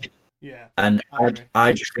years. Yeah. And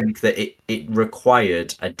I just think that it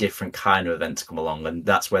required a different kind of event to come along, and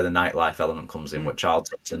that's where the nightlife element comes in, which I'll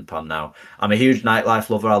touch upon now. I'm a huge nightlife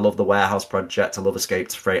lover. I love the Warehouse Project. I love Escape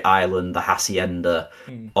to Freight Island, the Hacienda,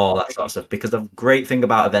 all that sort of stuff. Because the great thing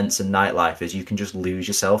about events and nightlife is you can just lose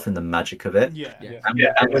yourself in the magic of it.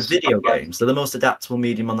 And with video games, they're the most adaptable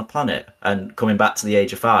medium on the planet. And coming back to the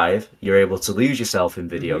age of 5, you're able to lose yourself in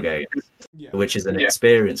video games. Which is an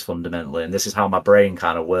experience fundamentally, and this is how my brain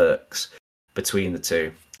kind of works between the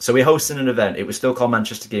two. So we hosted an event. It was still called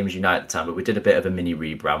Manchester Gamers Unite at the time, but we did a bit of a mini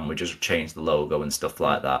rebrand. We just changed the logo and stuff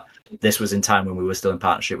like that. This was in time when we were still in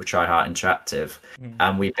partnership with TriHeart Interactive,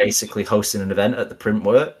 and we basically hosted an event at the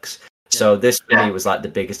Printworks. So this for me was like the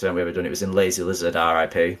biggest event we ever done. It was in Lazy Lizard,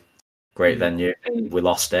 RIP. Great venue. We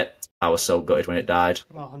lost it. I was so gutted when it died.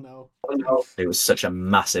 Oh no. It was such a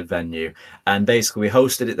massive venue. And basically we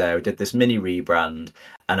hosted it there. We did this mini rebrand,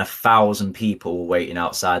 and 1,000 people were waiting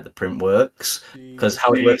outside the Printworks. Because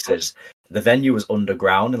how it works is the venue was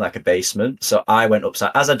underground in like a basement. So I went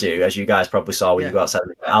upside, as I do, as you guys probably saw when you go outside.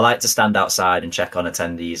 I like to stand outside and check on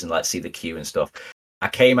attendees and like see the queue and stuff. I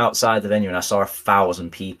came outside the venue and I saw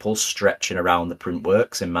 1,000 people stretching around the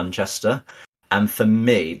Printworks in Manchester. And for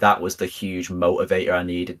me, that was the huge motivator I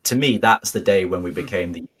needed. To me, that's the day when we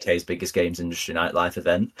became the UK's biggest games industry nightlife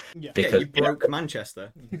event. Because you broke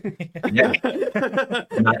Manchester. The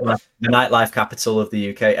nightlife capital of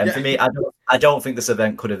the UK. And for me, I don't think this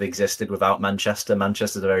event could have existed without Manchester.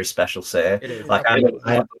 Manchester's a very special city. It is. Like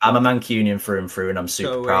I'm a Mancunian through and through, and I'm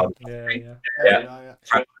super proud.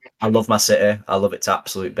 I love my city. I love it to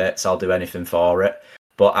absolute bits. I'll do anything for it.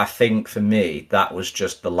 But I think for me, that was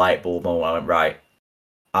just the light bulb moment. I went, right,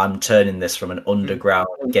 I'm turning this from an underground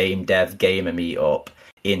game dev gamer meetup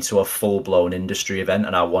into a full-blown industry event,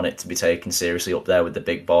 and I want it to be taken seriously up there with the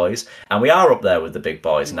big boys. And we are up there with the big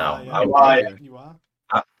boys now. You are.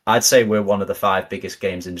 I'd say we're one of the 5 biggest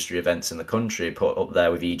games industry events in the country, put up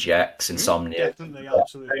there with EGX, Insomnia, Definitely,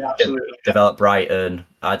 absolutely. Develop Brighton.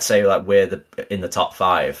 I'd say like we're in the top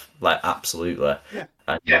 5, like absolutely.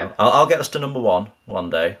 And, I'll get us to number 1 one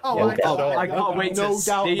day. I can't wait to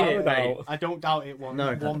see it, mate. I don't doubt it one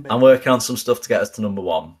bit. I'm working on some stuff to get us to number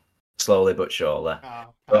 1, slowly but surely.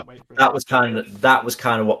 But that was kind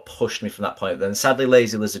of what pushed me from that point. Then sadly,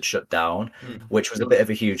 Lazy Lizard shut down, which was a bit of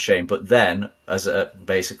a huge shame. But then, as a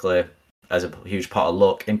huge pot of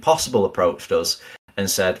luck, Impossible approached us and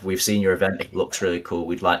said, "We've seen your event. It looks really cool.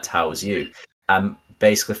 We'd like to house you." And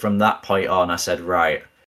basically, from that point on, I said, "Right,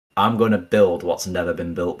 I'm going to build what's never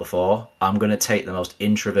been built before. I'm going to take the most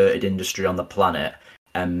introverted industry on the planet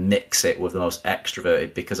and mix it with the most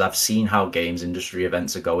extroverted, because I've seen how games industry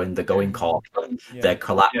events are going. They're going corporate, they're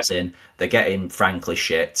collapsing, they're getting frankly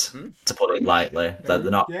shit, to put it lightly. They're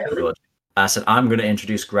not good." I said, I'm going to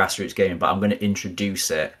introduce grassroots gaming, but I'm going to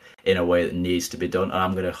introduce it in a way that needs to be done, and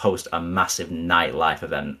I'm going to host a massive nightlife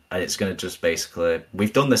event. And it's going to just basically,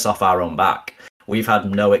 we've done this off our own back. We've had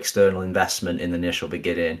no external investment in the initial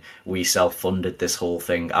beginning. We self-funded this whole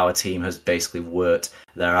thing. Our team has basically worked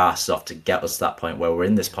their ass off to get us to that point where we're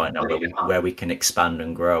in this point now, where we can expand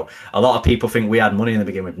and grow. A lot of people think we had money in the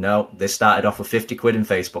beginning. No, they started off with 50 quid in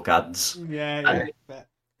Facebook ads.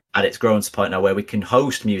 And it's grown to the point now where we can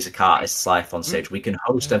host music artists live on stage. We can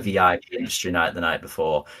host a VIP industry night the night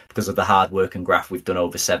before because of the hard work and graft we've done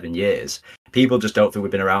over 7 years. People just don't think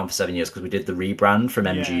we've been around for 7 years because we did the rebrand from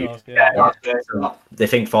MG. They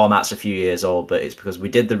think format's a few years old, but it's because we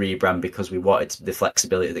did the rebrand because we wanted the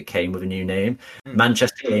flexibility that came with a new name.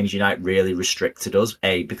 Manchester Games Unite really restricted us,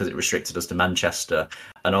 because it restricted us to Manchester,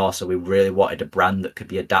 and also we really wanted a brand that could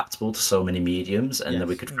be adaptable to so many mediums and that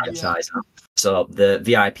we could franchise that. So the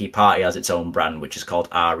VIP party has its own brand, which is called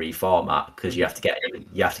RE format, because you have to get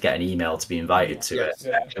an email to be invited to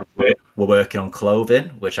it. We're working on clothing,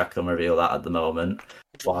 which I can reveal that at the moment.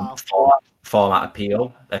 Format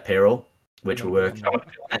apparel, which we're working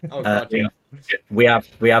on. We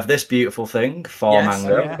have this beautiful thing for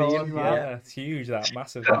Mango. Yeah, it's huge. That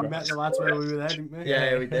massive. We met the lads where we were there, didn't we?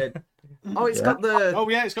 Yeah, we did. Oh, it's got the. Oh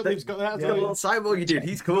yeah, it's got that. The little cyborg you did.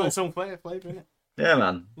 He's cool. It's on flavor in it. Yeah,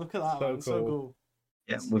 man. Look at that. So man. So cool.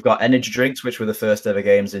 Yeah, we've got energy drinks, which were the first ever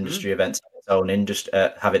games industry event to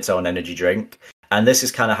have its own energy drink. And this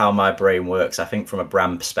is kind of how my brain works, I think, from a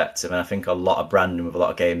brand perspective. And I think a lot of branding with a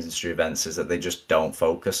lot of games industry events is that they just don't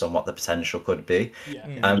focus on what the potential could be.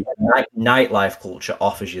 And nightlife culture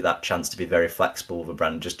offers you that chance to be very flexible with a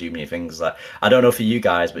brand and just do many things. Like, I don't know for you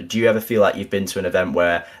guys, but do you ever feel like you've been to an event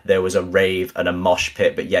where there was a rave and a mosh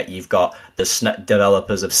pit, but yet you've got the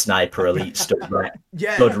developers of Sniper Elite stood right?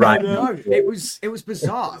 No, it was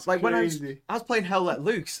bizarre. Like when I was playing Hell Let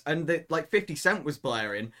Loose and 50 Cent was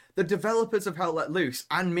blaring, the developers of Hell Let Loose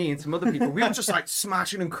and me and some other people, we were just like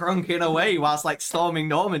smashing and crunking away whilst like storming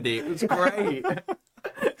Normandy. It was great.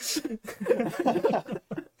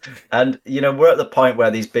 And we're at the point where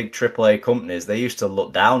these big AAA companies, they used to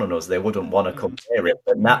look down on us. They wouldn't want to come near it,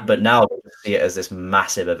 but now they see it as this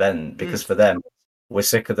massive event because for them, we're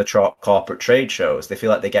sick of the corporate trade shows. They feel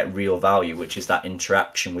like they get real value, which is that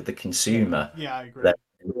interaction with the consumer. Yeah, I agree.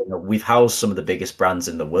 We've housed some of the biggest brands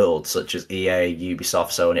in the world, such as EA, Ubisoft,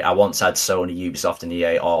 Sony. I once had Sony, Ubisoft, and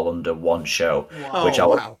EA all under one show,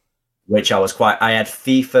 which I was quite. I had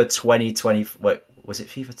FIFA 2020. Was it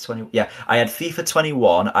FIFA 20? Yeah, I had FIFA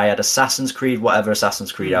 21. I had Assassin's Creed, whatever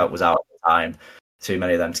Assassin's Creed was out at the time. Too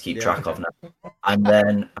many of them to keep track of now. And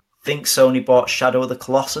then I think Sony bought Shadow of the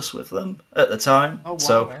Colossus with them at the time. Oh, wow.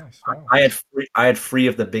 So wow. I had three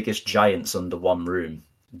of the biggest giants under one room,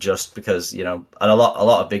 just because and a lot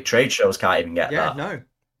of big trade shows can't even get that. Yeah, no.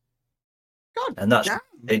 God, and that's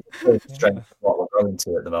the strength of what we're going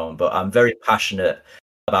to at the moment. But I'm very passionate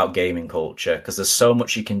about gaming culture because there's so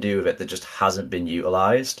much you can do with it that just hasn't been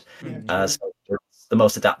utilized. So it's the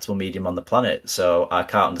most adaptable medium on the planet, so I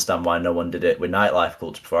can't understand why no one did it with nightlife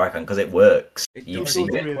culture before I can, because it works. You've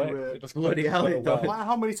seen it. Bloody hell, it does. Like,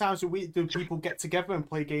 how many times a week do people get together and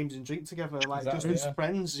play games and drink together, like just as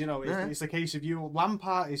friends? It's a case of LAN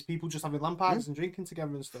parties, people just having LAN parties and drinking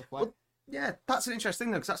together and stuff. Like, yeah, that's an interesting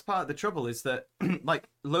thing, though, because that's part of the trouble is that, like,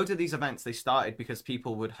 loads of these events, they started because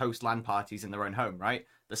people would host LAN parties in their own home, right?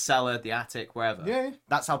 The cellar, the attic, wherever. Yeah.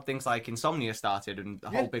 That's how things like Insomnia started and the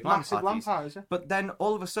whole big LAN parties. But then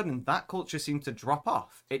all of a sudden, that culture seemed to drop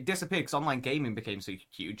off. It disappeared because online gaming became so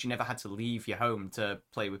huge. You never had to leave your home to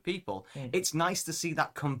play with people. It's nice to see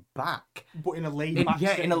that come back. But in a laid-back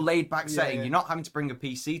setting. In a laid-back setting. You're not having to bring a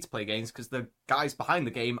PC to play games because the guys behind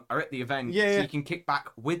the game are at the event. So you can kick back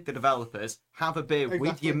with the developers, have a beer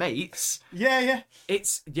with your mates. You've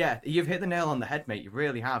hit the nail on the head, mate. You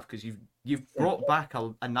really have, because you've brought back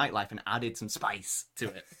a nightlife and added some spice to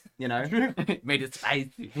it, made it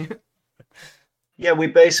spicy. Yeah, we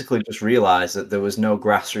basically just realised that there was no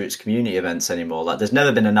grassroots community events anymore. Like, there's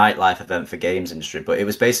never been a nightlife event for games industry, but it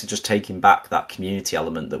was basically just taking back that community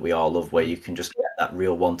element that we all love, where you can just get that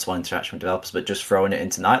real one-to-one interaction with developers, but just throwing it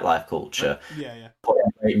into nightlife culture.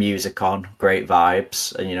 Putting great music on, great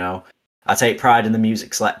vibes, and I take pride in the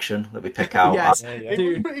music selection that we pick out. Yes, dude, it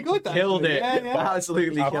was pretty good. Killed it.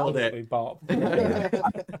 Absolutely killed it.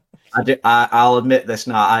 I'll admit this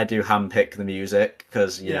now. I do handpick the music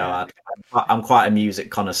because I'm quite a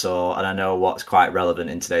music connoisseur and I know what's quite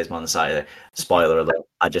relevant in today's modern society. Spoiler alert!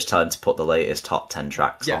 I just tell them to put the latest top 10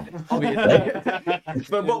 tracks on.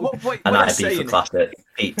 But what and I beat for classic,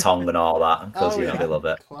 Pete Tong and all that because they love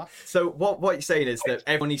it. So what you're saying is that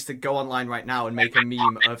everyone needs to go online right now and make a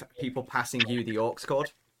meme of people passing you the aux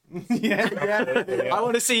cord. I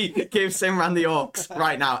want to see give Simran the aux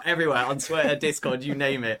right now, everywhere, on Twitter, Discord, you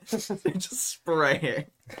name it. Just spray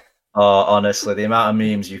it. Oh, honestly, the amount of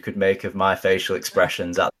memes you could make of my facial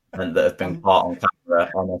expressions at the event that have been caught on camera,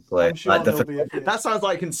 honestly. Sure that sounds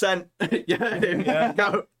like consent.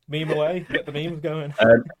 Go. Meme away, get the memes going.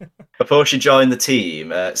 Before she joined the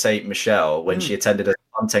team at St. Michel, when she attended as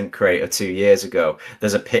a content creator 2 years ago,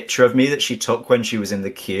 there's a picture of me that she took when she was in the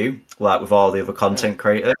queue, like with all the other content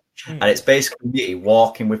creators. And it's basically me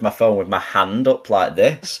walking with my phone with my hand up like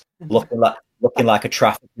this, looking like a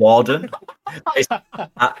traffic warden,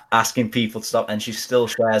 asking people to stop, and she still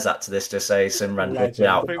shares that to this to say Simran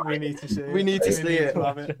out. I think we need to see it. We need to see it.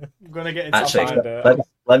 I'm gonna get it. Actually,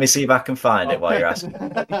 let me see if I can find it while you're asking.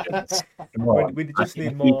 We just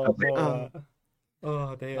need more.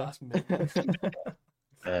 Oh dear.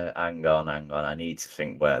 Hang on. I need to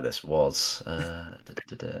think where this was.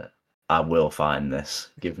 I will find this.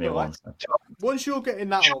 Give me 1 second. Once you're getting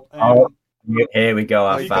that up. Here we go.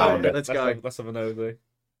 I found it. Let's go. Let's have a nosy.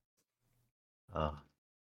 Oh.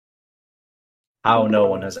 How no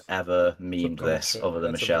one has ever memed this other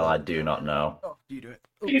than Michelle, I do not know. Oh, you do it.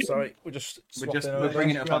 Oh, sorry, we're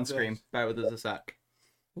bringing it up on screen. Bear with us a sec.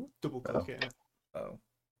 Double click it. Oh.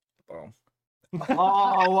 Boom.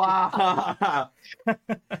 Oh wow!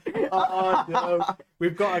 Oh no!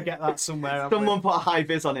 We've got to get that somewhere. Someone put a high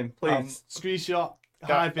vis on him, please. Screenshot.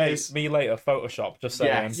 High vis. Me later. Photoshop. Just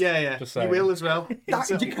saying. Yeah. Just saying. You will as well.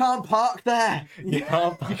 You can't park there. You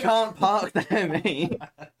can't park there, mate.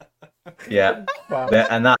 Yeah. Wow.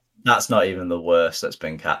 And that's not even the worst that's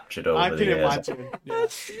been captured over the years. I can imagine. Yeah.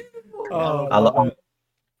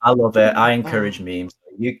 I love it. I encourage memes.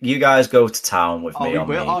 You guys go to town with me on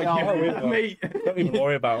memes. Mate. Don't even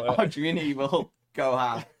worry about it. Audrey and Evil, go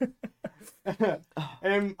hard. I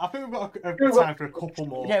think we've got a time for a couple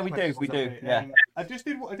more. Yeah, we do. Yeah. I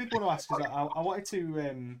did want to ask, because I wanted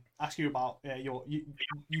to ask you about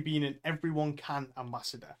you being an Everyone Can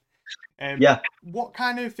ambassador. What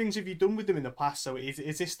kind of things have you done with them in the past? So has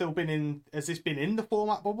this been in the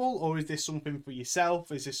format bubble, or is this something for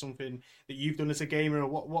yourself? Is this something that you've done as a gamer, or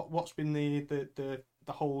what's been the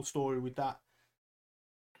whole story with that?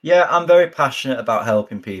 Yeah, I'm very passionate about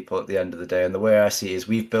helping people at the end of the day. And the way I see it is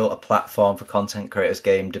we've built a platform for content creators,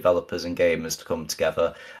 game developers and gamers to come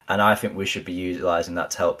together. And I think we should be utilising that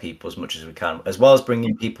to help people as much as we can, as well as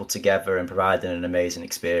bringing people together and providing an amazing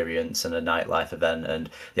experience and a nightlife event and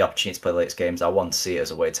the opportunity to play latest games. I want to see it as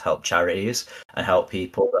a way to help charities and help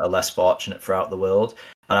people that are less fortunate throughout the world.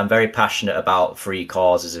 And I'm very passionate about free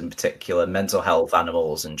causes, in particular mental health,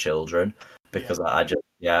 animals and children, because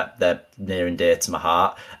they're near and dear to my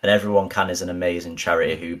heart. And Everyone Can is an amazing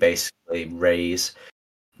charity who basically raise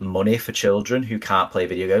money for children who can't play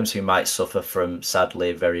video games, who might suffer from,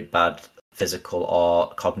 sadly, very bad physical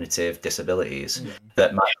or cognitive disabilities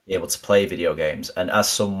that might be able to play video games. And as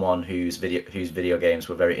someone whose video games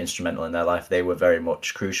were very instrumental in their life, they were very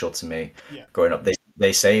much crucial to me growing up.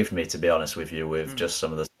 They saved me, to be honest with you, with just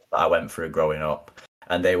some of the stuff that I went through growing up.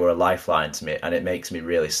 And they were a lifeline to me. And it makes me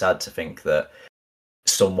really sad to think that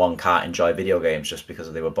someone can't enjoy video games just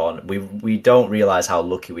because they were born. We don't realize how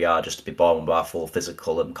lucky we are just to be born with our full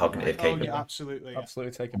physical and cognitive capabilities.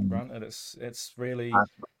 Absolutely taken for granted. It's really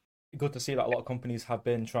good to see that a lot of companies have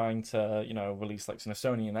been trying to, release, like,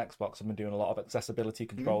 Sony and Xbox have been doing a lot of accessibility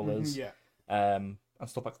controllers, and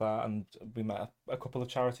stuff like that. And we met a couple of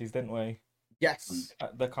charities, didn't we? Yes. I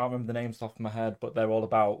can't remember the names off my head, but they're all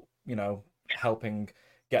about, helping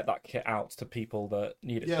get that kit out to people that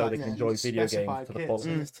need it so they can enjoy video games to the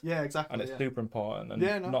fullest. Yeah, exactly. And it's super important, and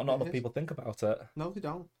not enough people think about it. No, they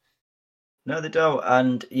don't. No, they don't.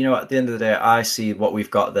 And, at the end of the day, I see what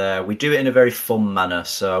we've got there. We do it in a very fun manner.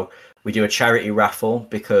 So we do a charity raffle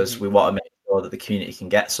because we want to make sure that the community can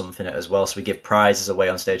get something as well. So we give prizes away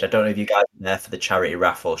on stage. I don't know if you guys were there for the charity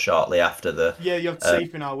raffle shortly after the... Yeah, you had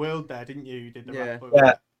Safe in Our World there, didn't you? You did the raffle.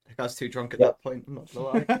 Yeah. I was too drunk at that point. I'm not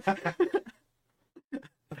gonna lie.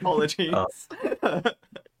 Apologies.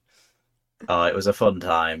 It was a fun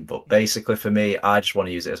time, but basically for me, I just want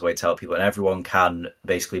to use it as a way to help people, and Everyone Can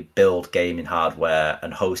basically build gaming hardware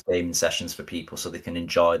and host gaming sessions for people so they can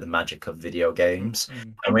enjoy the magic of video games.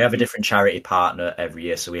 And we have a different charity partner every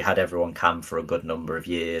year, so we had Everyone Can for a good number of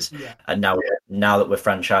years, and now that we're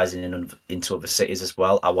franchising into other cities as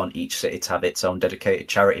well, I want each city to have its own dedicated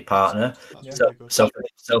charity partner.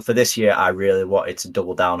 So for this year, I really wanted to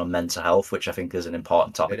double down on mental health, which I think is an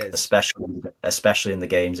important topic, especially in the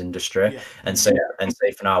games industry. And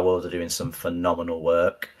Safe in Our World are doing some phenomenal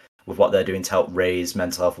work with what they're doing to help raise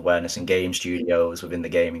mental health awareness in game studios within the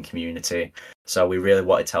gaming community. So we really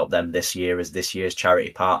wanted to help them this year as this year's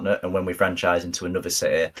charity partner. And when we franchise into another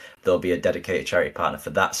city, there'll be a dedicated charity partner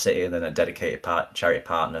for that city and then a dedicated charity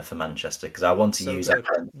partner for Manchester. Because I want to use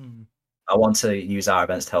our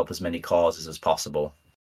events to help as many causes as possible.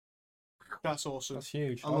 That's awesome. That's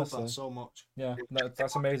huge. I love that so much. Yeah,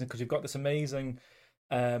 that's amazing, because you've got this amazing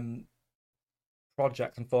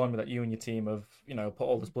project and formula that you and your team have, put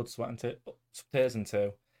all this blood, sweat, and tears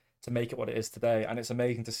into to make it what it is today. And it's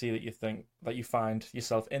amazing to see that you find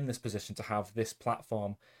yourself in this position to have this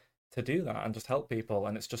platform to do that and just help people.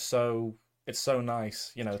 And it's just so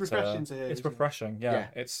nice, It's refreshing to hear. It's refreshing, yeah.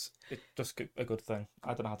 It's just a good thing. I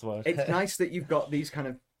don't know how to word it. It's nice that you've got these kind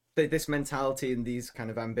of this mentality and these kind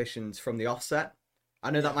of ambitions from the offset. I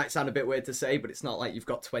know that might sound a bit weird to say, but it's not like you've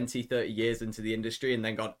got 20, 30 years into the industry and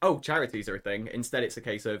then gone, oh, charities are a thing. Instead, it's a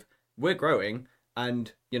case of we're growing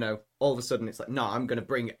and, all of a sudden it's like, no, I'm going to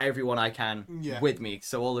bring everyone I can with me.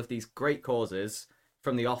 So all of these great causes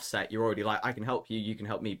from the offset, you're already like, I can help you, you can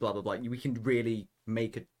help me, blah, blah, blah. We can really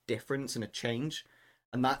make a difference and a change.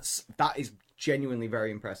 And that is genuinely very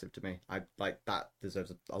impressive to me. That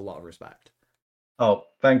deserves a lot of respect. Oh,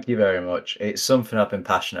 thank you very much. It's something I've been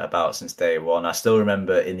passionate about since day one. I still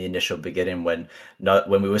remember in the initial beginning when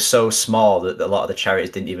we were so small that a lot of the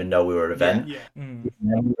charities didn't even know we were an event.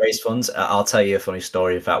 We raised funds. I'll tell you a funny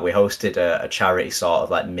story. In fact, we hosted a charity sort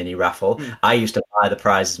of like mini raffle. I used to buy the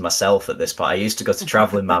prizes myself at this point. I used to go to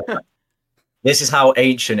Travelling Man. This is how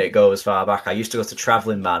ancient it goes far back. I used to go to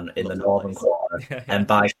Travelling Man in the Northern Quarter and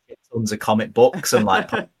buy tons of comic books and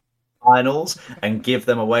finals and give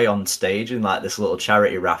them away on stage in like this little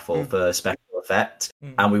charity raffle for special effect,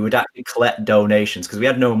 and we would actually collect donations because we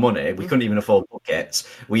had no money. We couldn't even afford buckets.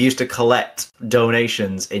 We used to collect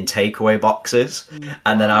donations in takeaway boxes,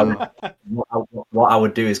 and then what I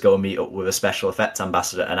would do is go and meet up with a special effects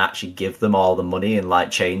ambassador and actually give them all the money in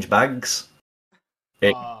like change bags.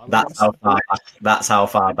 That's how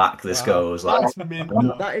far back this goes. Like,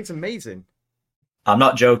 that is amazing. I'm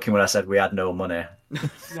not joking when I said we had no money.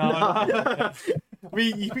 No.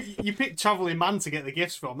 You picked Travelling Man to get the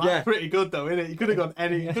gifts from. That's pretty good, though, isn't it? You could have gone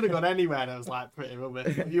anywhere, and it was like pretty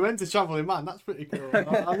rubbish. You went to Travelling Man. That's pretty cool.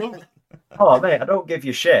 I love it. Oh mate, I don't give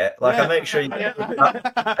you shit. Like I make sure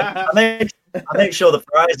I make sure the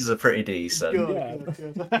prizes are pretty decent. Good.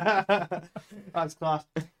 That's class.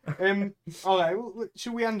 All right, well,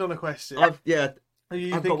 should we end on a question? I've got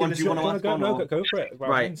one. Do you want to ask one? Go for it.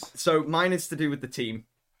 Right. So mine is to do with the team.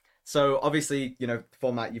 So obviously,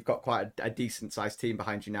 format, you've got quite a decent sized team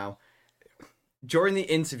behind you now. During the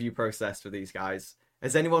interview process for these guys,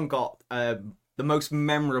 has anyone got the most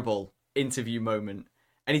memorable interview moment?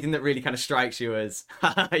 Anything that really kind of strikes you as,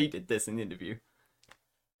 you did this in the interview?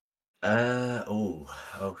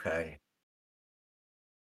 Okay.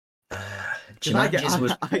 I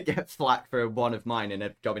get flack for one of mine in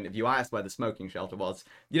a job interview. I asked where the smoking shelter was.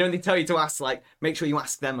 They tell you to ask, like, make sure you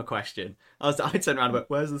ask them a question. I turned around and went,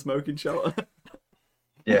 where's the smoking shelter?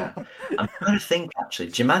 Yeah. I'm trying to think, actually.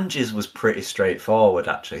 Jumanji's was pretty straightforward,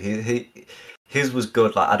 actually. His was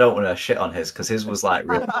good. Like, I don't want to shit on his, because his was, like,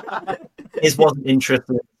 real... His wasn't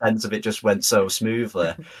interesting in the sense of it just went so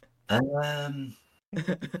smoothly. I'd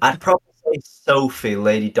probably say Sophie,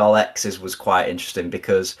 Lady Doll X's, was quite interesting,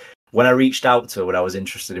 because when I reached out to her when I was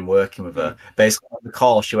interested in working with her, basically on the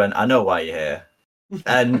call, she went, I know why you're here.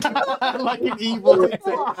 And like an evil.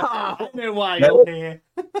 I know why you're here.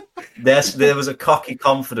 There was a cocky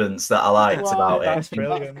confidence that I liked about that's it.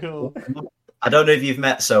 Brilliant. That's cool. I don't know if you've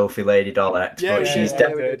met Sophie, Lady Doll X, but she's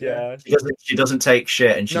definitely she doesn't take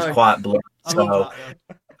shit, and she's quite blunt. So,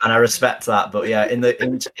 and I respect that. But yeah, in the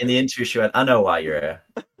interview, she went, "I know why you're here."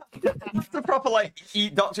 The proper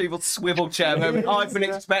eat Dr. Evil swivel chair moment. I've been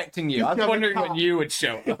expecting you. I was wondering when you would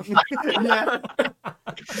show up.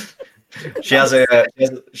 She has a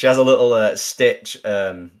little Stitch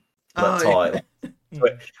toy.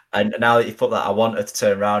 And now that you put that, I want her to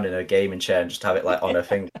turn around in her gaming chair and just have it like on her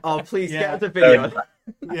finger. Oh, please get us a video.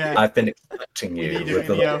 I've been expecting you with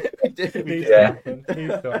the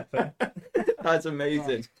That's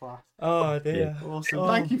amazing. Oh dear. Awesome.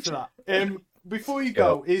 Thank you for that. Before you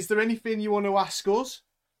go, is there anything you want to ask us?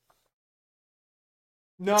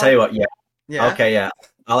 No. Tell you what, Okay,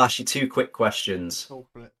 I'll ask you 2 quick questions. Go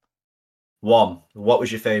for it. 1, what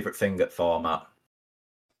was your favourite thing at Format?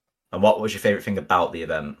 And what was your favourite thing about the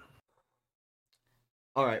event?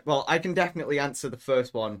 All right, well, I can definitely answer the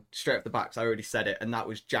first one straight off the back, because I already said it, and that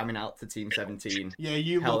was jamming out to Team 17. Yeah,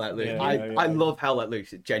 you Hell Let Loose. I love Hell Let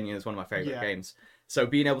Loose. It genuinely is one of my favourite games. So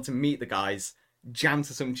being able to meet the guys, jam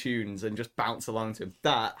to some tunes, and just bounce along to them,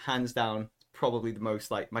 that, hands down, probably the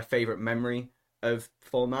most, my favourite memory of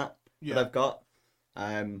Format that I've got.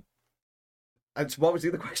 And what was the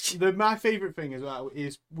other question? My favourite thing as well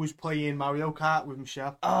was playing Mario Kart with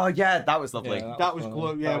Michelle. Oh yeah, that was lovely. That was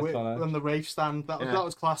cool. Yeah, on the Wraith stand. That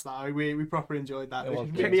was class. That we proper enjoyed that. It was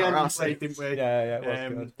played, didn't we? Yeah,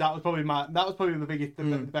 it was good. That was probably the biggest, the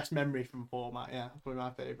best memory from Format. Yeah, probably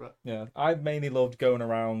my favourite. Yeah, I mainly loved going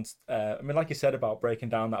around. Like you said about breaking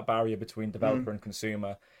down that barrier between developer and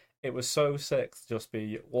consumer. It was so sick to just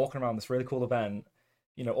be walking around this really cool event.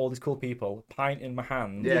 All these cool people, pint in my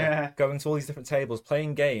hand, going to all these different tables,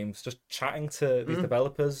 playing games, just chatting to these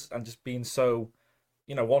developers, and just being so,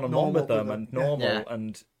 one-on-one with them and normal. Yeah.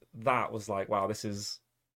 And that was like, wow, this is,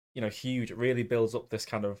 huge. It really builds up this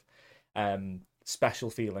kind of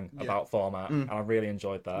special feeling about Format, and I really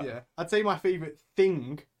enjoyed that. Yeah, I'd say my favourite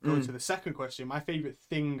thing, going to the second question, my favourite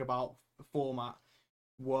thing about Format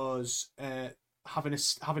was having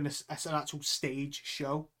an actual stage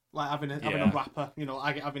show. Like having a rapper,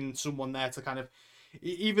 having someone there to kind of,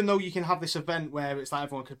 even though you can have this event where it's like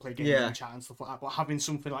everyone could play games and chat and stuff like that, but having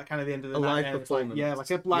something like kind of the end of the night, live performance. Like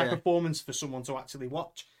a live performance for someone to actually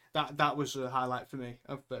watch. That was a highlight for me,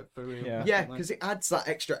 for real. Yeah, because it adds that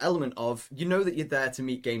extra element of that you're there to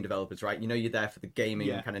meet game developers, right? You're there for the gaming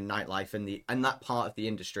kind of nightlife and that part of the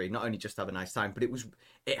industry. Not only just to have a nice time, but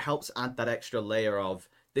it helps add that extra layer of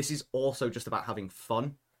this is also just about having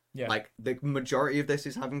fun. Yeah. Like the majority of this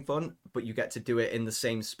is having fun, but you get to do it in the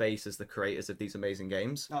same space as the creators of these amazing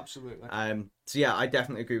games. Absolutely. So yeah, I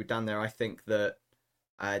definitely agree with Dan there. I think that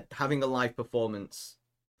having a live performance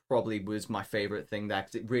probably was my favorite thing there,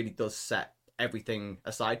 because it really does set everything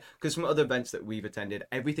aside. Because from other events that we've attended,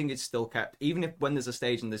 everything is still kept, even if when there's a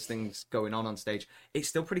stage and there's things going on stage, it's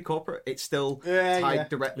still pretty corporate. It's still tied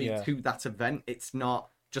directly to that event. It's not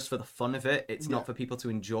just for the fun of it. It's not for people to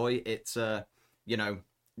enjoy. It's you know,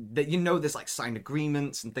 there's like signed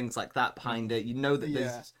agreements and things like that behind it. You know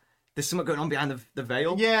that there's something going on behind the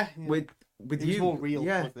veil. With you, more real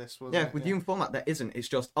with this, with you in format, there isn't. It's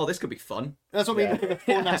just, this could be fun. That's what I mean. The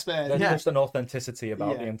fun aspect. There's just an authenticity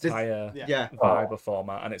about the entire vibe of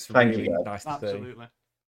format, and it's really nice to see.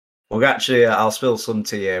 We're actually, I'll spill some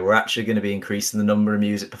tea here. We're actually going to be increasing the number of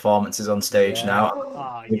music performances on stage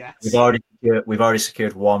now. We've already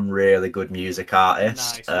secured one really good music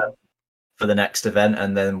artist. Nice. For the next event,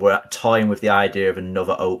 and then we're toying with the idea of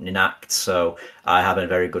another opening act. So I have a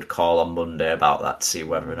very good call on Monday about that to see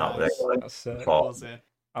whether or not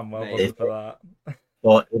I'm well ready for that.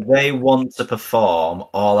 But if they want to perform,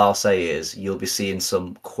 all I'll say is you'll be seeing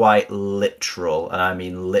some quite literal, and I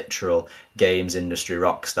mean literal, games industry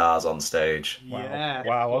rock stars on stage.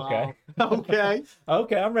 Wow. Okay.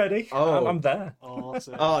 Okay, I'm ready. I'm there.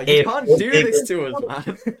 Awesome. You can't do this to us,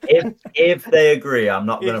 man. If they agree, I'm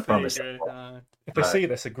not going to promise it. If I see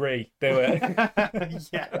this, agree. Do it.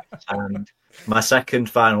 And my second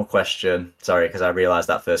final question, sorry, because I realised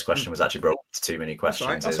that first question was actually broken into too many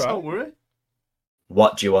questions. That's right. Don't worry.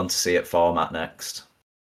 What do you want to see at format next?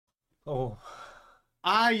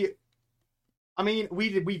 I mean, we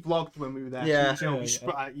vlogged when we were there. Yeah. So,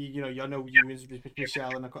 you know, you,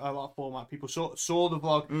 Michelle, and a lot of format people saw the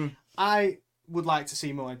vlog. I would like to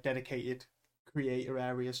see more dedicated creator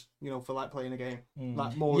areas, for like playing a game,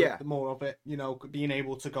 like more of it. Being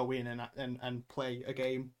able to go in and play a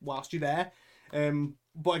game whilst you're there.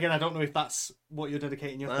 But again, I don't know if that's what you're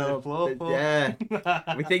dedicating your third floor for. Yeah,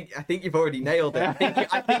 I think you've already nailed it.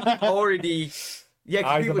 I think you've already. Yeah,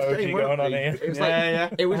 eyes emoji going on here. It was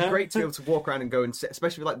it was great to be able to walk around and go and sit,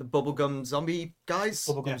 especially with like the bubblegum zombie guys.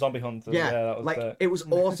 Bubblegum zombie hunters. Yeah, that was it was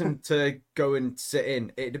awesome to go and sit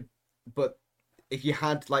in it. But if you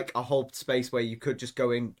had like a whole space where you could just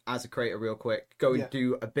go in as a creator real quick, go and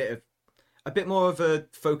do a bit more of a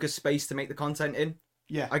focused space to make the content in.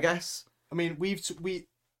 Yeah, I guess. I mean, we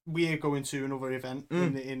are going to another event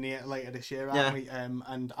in the later this year, aren't we?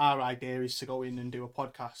 And our idea is to go in and do a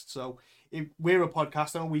podcast. So we're a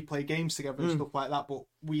podcast, and we play games together and stuff like that. But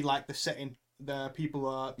we like the setting. The people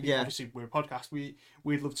are obviously we're a podcast.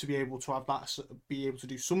 We'd love to be able to have that, be able to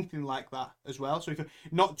do something like that as well. So if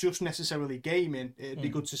not just necessarily gaming, it'd be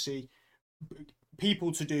good to see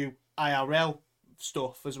people to do IRL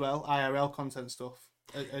stuff as well, IRL content stuff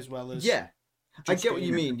as well as I get what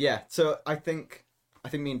you mean. Yeah. So I think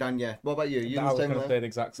me and Dan. Yeah. What about you? I was going to say the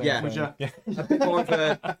exact same thing. Yeah. A bit more of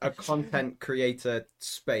a content creator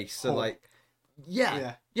space. So like,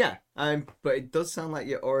 yeah. But it does sound like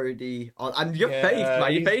you're already on. And your face,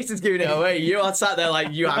 man, your face is giving it away. You are sat there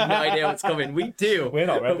like you have no idea what's coming. We do. We're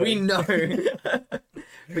not ready. We know.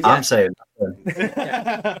 But I'm saying.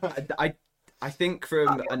 I think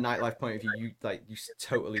from a nightlife point of view, you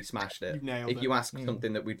totally smashed it. If you ask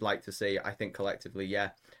something that we'd like to see, I think collectively,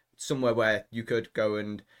 somewhere where you could go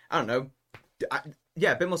and I don't know,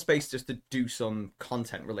 a bit more space just to do some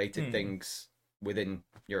content related things within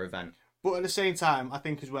your event. But at the same time, I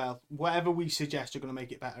think as well, whatever we suggest, you're going to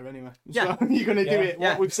make it better anyway. Yeah, so you're going to do it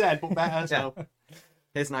what we've said, but better. So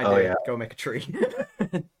here's an idea: go make a tree.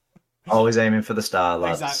 Always aiming for the star,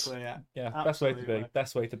 lads. Exactly. Yeah. Best way to be.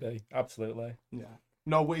 Best way to be. Absolutely. Yeah.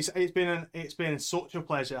 No, but it's been such a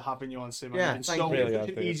pleasure having you on, Sim. Yeah, you've been such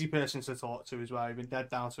an easy person to talk to as well. You've been dead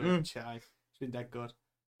down to earth chat. It's been dead good.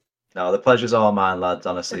 No, the pleasure's all mine, lads.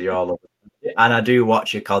 Honestly, you're all lovely. And I do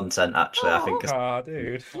watch your content. Actually, I think.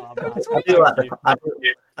 Dude.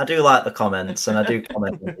 I do like the comments, and I do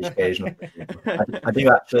comment occasionally. I do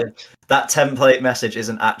actually. That template message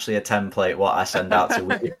isn't actually a template. What I send out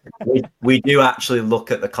to we do actually look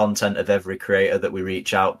at the content of every creator that we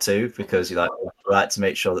reach out to, because we like to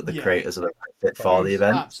make sure that the creators are the right fit for the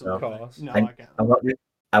event. Absolutely. So, I get that.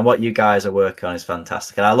 And what you guys are working on is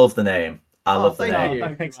fantastic, and I love the name. I love the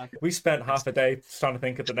name. We spent half a day trying to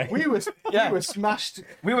think of the name. We were smashed.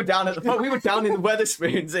 We were down in the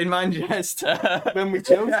Wetherspoons in Manchester when we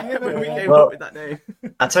chose it. When we came up with that name.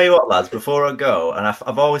 I tell you what, lads. Before I go, and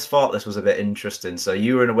I've always thought this was a bit interesting. So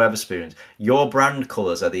you were in a Wetherspoons. Your brand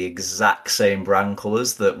colours are the exact same brand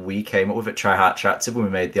colours that we came up with at Try Hard Tractive when we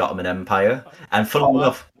made the Ottoman Empire. And funnily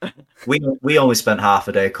enough, we only spent half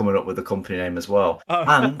a day coming up with the company name as well.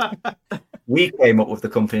 And we came up with the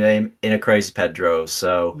company name in a Crazy Pedro.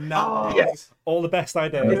 So all the best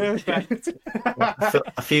ideas.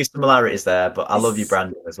 A few similarities there, but I love your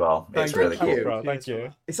branding as well. It's really cool. Thank you.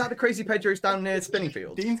 Is that the Crazy Pedro's down near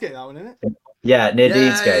Spinningfield? Dean's getting that one, isn't it? Yeah, near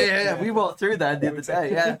Deansgate. Yeah. We walked through there the other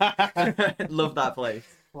day. Yeah, love that place.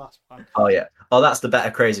 Oh yeah. Oh, that's the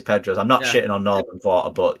better Crazy Pedro's. I'm not shitting on Northern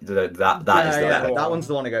Quarter, but that is the better. That one's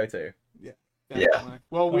the one to go to. Yeah.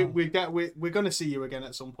 Well, we're going to see you again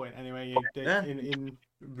at some point anyway. In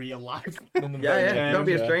real life. Don't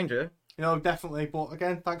be a stranger. Definitely. But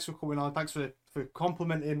again, thanks for coming on. Thanks for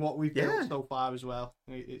complimenting what we've built so far as well.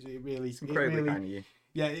 It really, incredibly kind of you.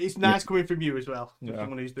 Yeah, it's nice coming from you as well.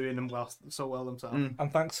 Someone who's doing them so well themselves.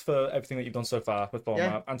 And thanks for everything that you've done so far with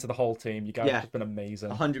format and to the whole team. You guys have been amazing.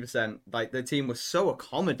 100%. Like the team was so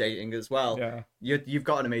accommodating as well. Yeah, you've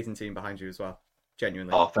got an amazing team behind you as well.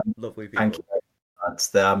 Genuinely, lovely people. Thank you.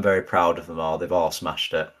 I'm very proud of them all. They've all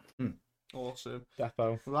smashed it. Awesome.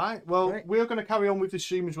 Defo. Right. Well, we're going to carry on with the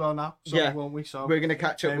stream as well now. Won't we? So we're going to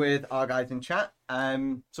catch up with our guys in chat.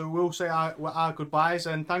 So we'll say our goodbyes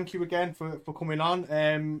and thank you again for coming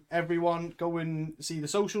on. Everyone, go and see the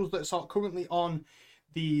socials that are currently on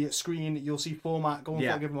the screen. You'll see format. Go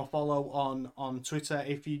and give them a follow on Twitter.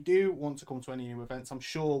 If you do want to come to any new events, I'm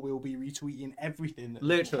sure we'll be retweeting everything.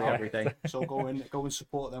 Literally everything. So go and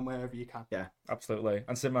support them wherever you can. Yeah, absolutely.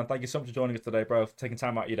 And Sim, man, thank you so much for joining us today, bro. For taking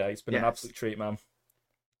time out of your day. It's been an absolute treat, man.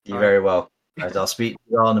 You're very welcome. I'll speak to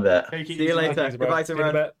you on a bit. See you later. Goodbye,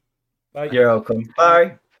 Simran. Bye. You're welcome.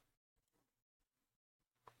 Bye.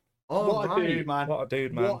 What a dude, man. What a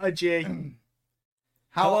dude, man. What a G.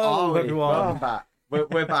 Hello, everyone. Welcome back.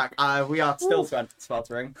 We're back. We are still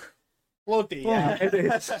sweltering. Bloody yeah. It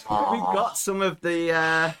is. We've got some of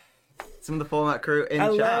the format crew in chat.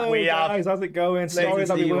 Hello, guys. How's it going? Sorry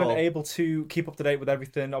that we weren't able to keep up to date with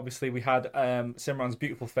everything. Obviously, we had Simran's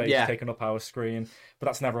beautiful face taking up our screen, but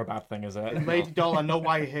that's never a bad thing, is it? Lady Doll, I know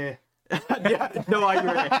why you're here. No, I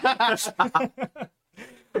agree.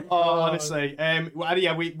 Honestly,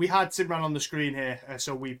 we had Simran on the screen here,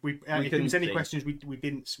 so we if there was any questions, we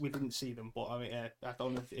didn't see them, but I mean, I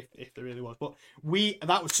don't know if there really was, but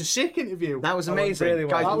that was a sick interview. That was amazing, really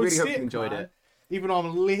guys. I really sick, hope you enjoyed it. Even though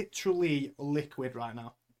I'm literally liquid right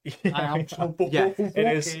now. I am so it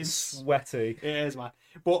is sweaty. It is, man.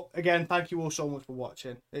 But again, thank you all so much for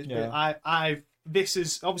watching. It's been, this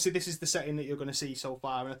is the setting that you're going to see so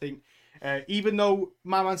far, and I think even though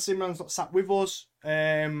my man Simran's not sat with us,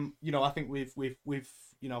 I think we've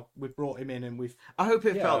brought him in, and I hope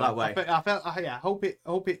it felt that way. I hope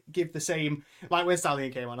it give the same, like when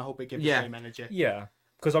Stallion came on. I hope it gives the same energy. Yeah,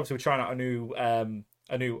 because obviously we're trying out a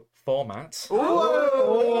new format.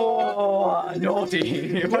 Oh,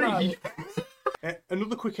 naughty!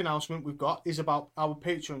 Another quick announcement we've got is about our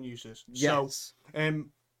Patreon users. Yes. So,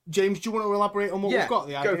 James, do you want to elaborate on what we've got?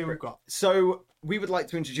 The idea we've got. So we would like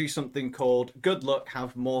to introduce something called Good Luck,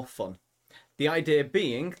 Have More Fun. The idea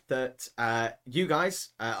being that you guys,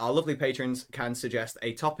 our lovely patrons, can suggest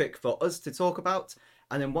a topic for us to talk about.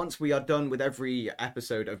 And then once we are done with every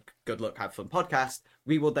episode of Good Luck, Have Fun podcast,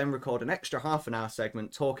 we will then record an extra half-an-hour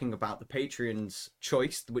segment talking about the Patreon's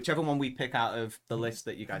choice, whichever one we pick out of the list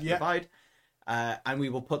that you guys provide. And we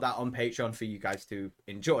will put that on Patreon for you guys to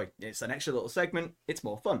enjoy. It's an extra little segment. It's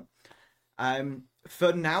more fun.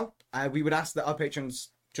 For now, we would ask that our patrons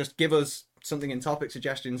just give us something in topic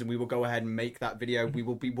suggestions, and we will go ahead and make that video. We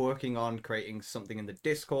will be working on creating something in the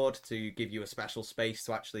Discord to give you a special space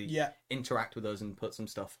to actually interact with us and put some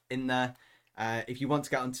stuff in there. If you want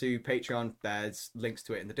to get onto Patreon, there's links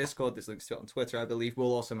to it in the Discord. There's links to it on Twitter, I believe.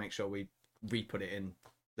 We'll also make sure we re-put it in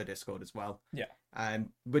the Discord as well. Yeah.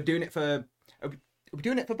 We're doing it for... Are we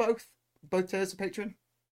doing it for both tiers of Patreon?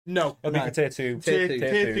 No. It'll be for tier 2. Tier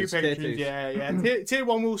 2 patrons, yeah. Tier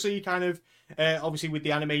 1 we'll see kind of, obviously with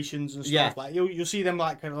the animations and stuff, like you'll see them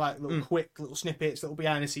like kind of like little quick little snippets, little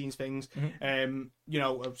behind the scenes things,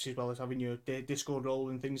 obviously as well as having your Discord role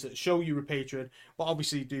and things that show you a Patreon, but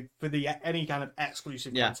obviously for any kind of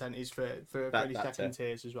exclusive content is for any second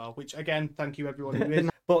tiers as well, which again, thank you everyone who is.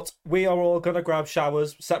 But we are all going to grab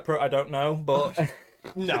showers, separate I don't know, but...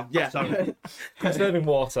 No, sorry. Conserving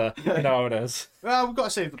water, you know how it is. Well, we've got to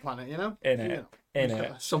save the planet, you know? In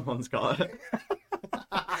it. Someone's got it.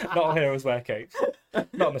 Not all heroes wear capes.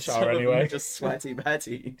 Not in the shower anyway. Just sweaty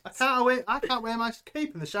Betty. I can't wear my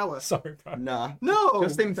cape in the shower. Sorry, bro. Nah. No!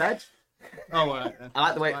 Just in bed. Oh, all right then. I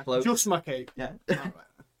like the way it floats. Just my cape. Yeah.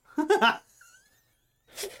 All right.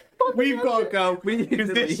 We've got to go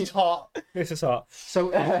because this is hot. This is hot.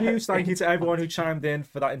 So a huge thank you to everyone who chimed in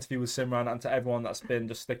for that interview with Simran, and to everyone that's been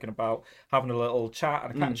just sticking about, having a little chat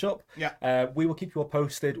and a catch up. Yeah. We will keep you all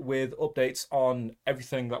posted with updates on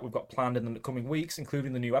everything that we've got planned in the coming weeks,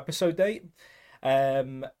 including the new episode date.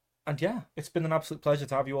 And yeah, it's been an absolute pleasure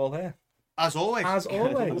to have you all here. As always.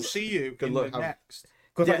 We'll see you in the next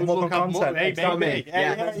Good luck with more content.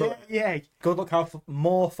 Yeah. Good luck have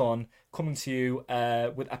more fun coming to you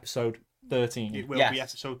with episode 13. It will be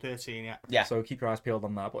episode 13, yeah. So keep your eyes peeled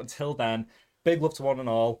on that. But until then, big love to one and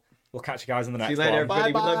all. We'll catch you guys in the next one. See you later, one.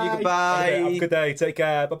 everybody. We love you. Goodbye. Have a good day. Take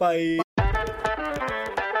care. Bye-bye.